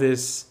how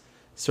this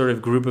sort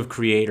of group of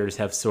creators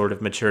have sort of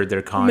matured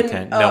their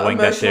content, knowing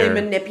that emotionally they're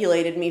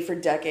manipulated me for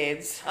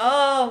decades.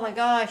 Oh my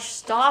gosh,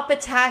 stop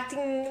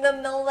attacking the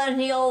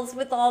millennials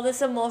with all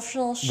this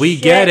emotional shit. We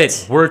get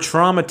it. We're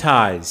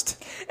traumatized.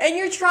 And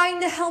you're trying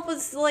to help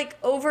us, like,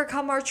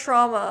 overcome our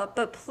trauma,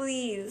 but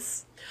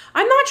please.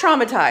 I'm not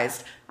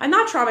traumatized. And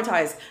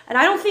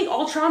I don't think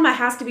all trauma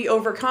has to be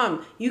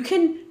overcome. You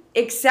can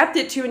accept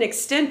it to an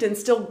extent and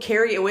still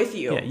carry it with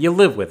you. Yeah, you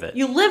live with it.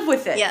 You live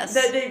with it. Yes.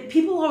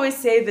 People always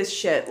say this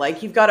shit,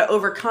 like you've got to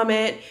overcome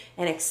it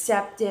and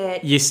accept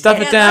it. You stuff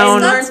and it down.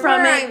 That's learn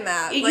from where it. I'm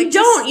at. You Like,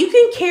 don't. You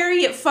can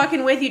carry it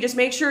fucking with you. Just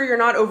make sure you're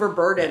not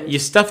overburdened. You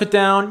stuff it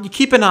down. You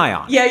keep an eye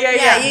on it. Yeah.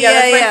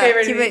 That's my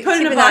favorite. Keep Put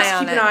it in an a box. eye on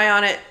Keep an it. eye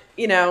on it.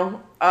 You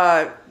know.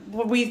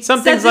 We Some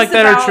said things this like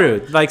that are about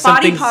true. Like some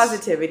body things-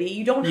 positivity.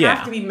 You don't Yeah.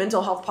 have to be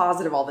mental health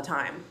positive all the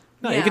time.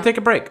 No, you Yeah. can take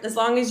a break. As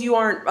long as you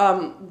aren't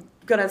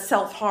gonna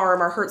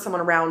self-harm or hurt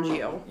someone around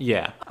you.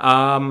 Yeah.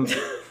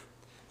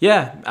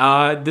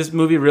 This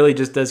movie really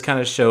just does kind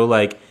of show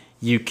like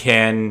you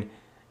can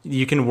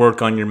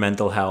work on your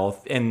mental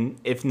health, and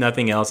if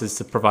nothing else,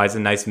 it provides a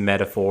nice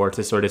metaphor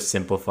to sort of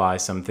simplify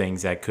some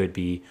things that could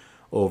be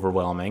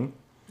overwhelming.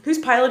 Who's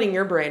piloting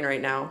your brain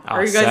right now? Oh,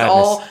 Are you guys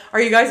sadness.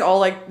 Are you guys all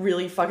like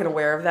really fucking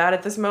aware of that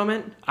at this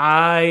moment?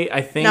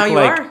 I think Now you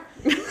like are.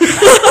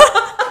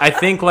 I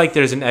think like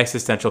there's an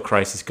existential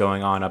crisis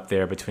going on up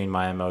there between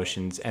my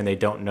emotions, and they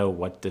don't know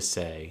what to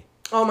say.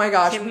 Oh my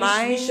gosh, Can we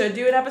mine- should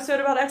do an episode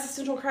about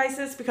existential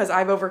crisis because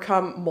I've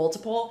overcome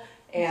multiple,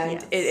 and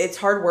Yes. it's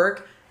hard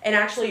work. And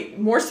actually,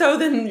 more so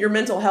than your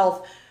mental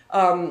health,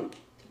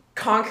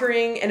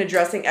 conquering and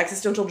addressing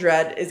existential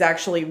dread is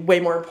actually way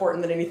more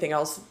important than anything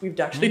else we've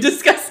actually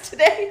discussed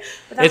today.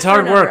 But that's It's for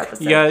hard another work.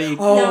 episode. Yeah,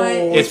 Oh, No,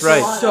 it's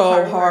right.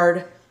 so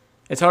hard.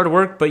 It's hard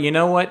work, but you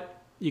know what?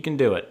 You can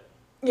do it.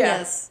 Yeah.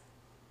 Yes.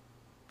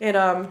 And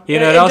You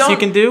know what else you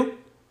can do?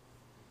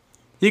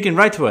 You can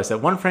write to us at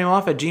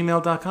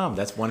oneframeoff@gmail.com.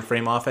 That's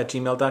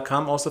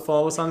oneframeoff@gmail.com. Also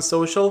follow us on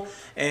social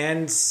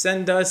and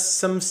send us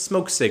some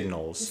smoke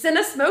signals. Send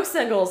us smoke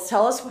signals.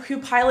 Tell us who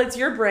pilots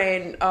your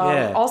brain.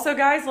 Yeah. Also,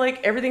 guys,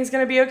 like everything's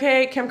gonna be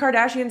okay. Kim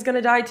Kardashian's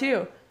gonna die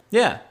too.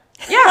 Yeah.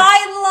 Yeah.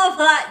 I love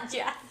that,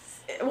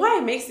 Jess. Why?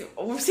 It makes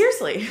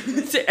seriously.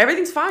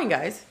 Everything's fine,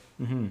 guys.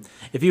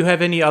 If you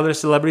have any other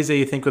celebrities that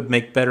you think would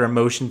make better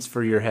emotions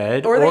for your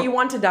head, Or that you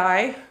want to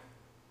die.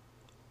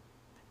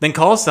 then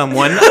call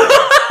someone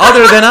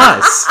other than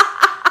us.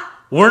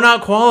 We're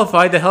not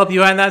qualified to help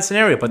you out in that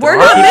scenario, but We're there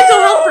not are mental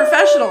health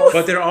professionals.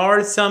 but there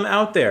are some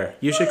out there.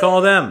 You should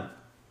call them.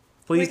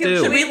 Please can-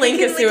 do. Should we link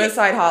We a can link it-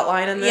 suicide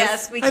hotline in this?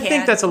 Yes, we I can.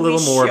 think that's a little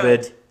We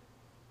morbid. should.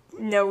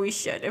 No, we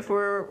should if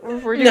we're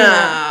doing No.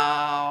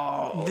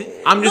 that.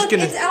 I'm just Look,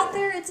 gonna. it's out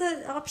there. It's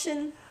an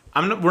option.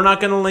 We're not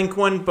gonna link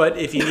one, but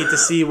if you need to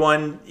see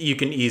one, you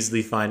can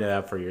easily find it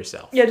out for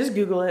yourself. Yeah, just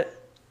Google it.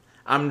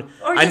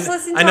 Or just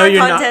listen to I know our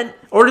you're content.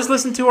 Not, or just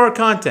listen to our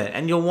content,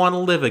 and you'll want to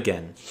live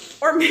again.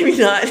 Or maybe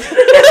not.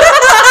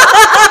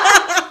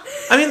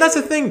 I mean, that's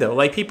the thing, though.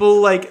 Like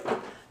people,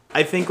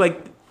 I think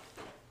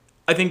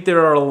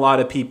there are a lot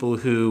of people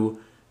who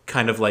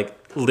kind of like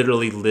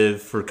literally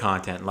live for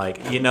content.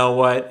 Like, you know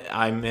what?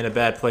 I'm in a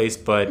bad place,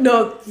 but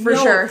No, for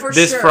sure. For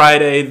this sure.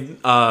 Friday,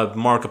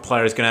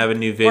 Markiplier is gonna have a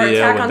new video,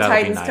 Or Attack on and that'll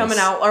Titan's be nice. coming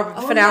out, or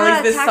Oh, finales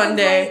yeah, this Attack on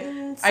Sunday.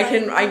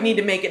 Titan, I need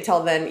to make it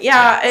till then.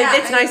 Yeah, Yeah,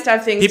 it's nice to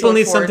have things. People to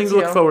need look forward something to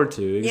look forward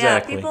to.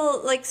 Exactly. Yeah,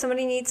 people like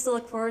somebody needs to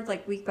look forward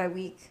like week by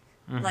week.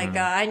 Like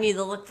I need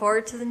to look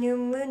forward to the new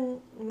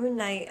Moon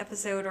Knight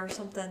episode or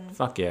something.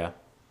 Fuck yeah.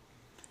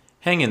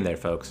 Hang in there,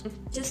 folks.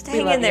 Just We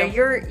hang love in there.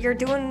 you. You're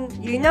doing.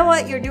 You know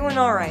what? You're doing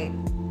all right.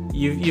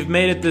 You've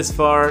made it this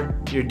far.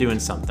 You're doing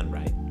something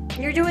right.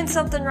 You're doing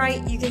something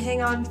right. You can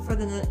hang on for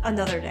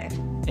another day.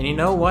 And you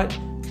know what?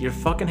 You're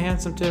fucking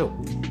handsome too.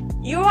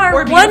 You are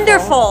Or beautiful.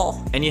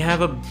 wonderful. And you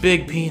have a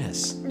big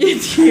penis.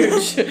 It's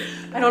huge.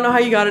 I don't know how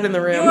you got it in the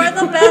You room. are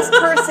the best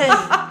person.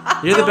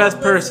 You're the best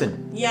Listen.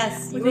 person.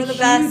 Yes, you With are a the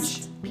best.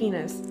 huge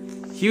penis.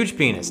 Huge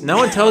penis. No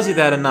one tells you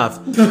that enough.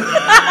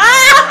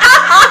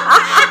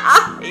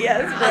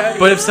 Yes, bro.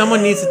 But if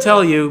someone needs to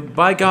tell you,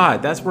 by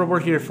God, that's what we're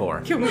here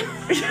for.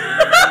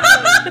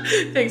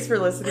 Thanks for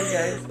listening,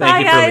 guys. Thank Bye,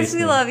 you for guys.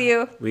 listening. We love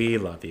you. We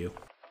love you.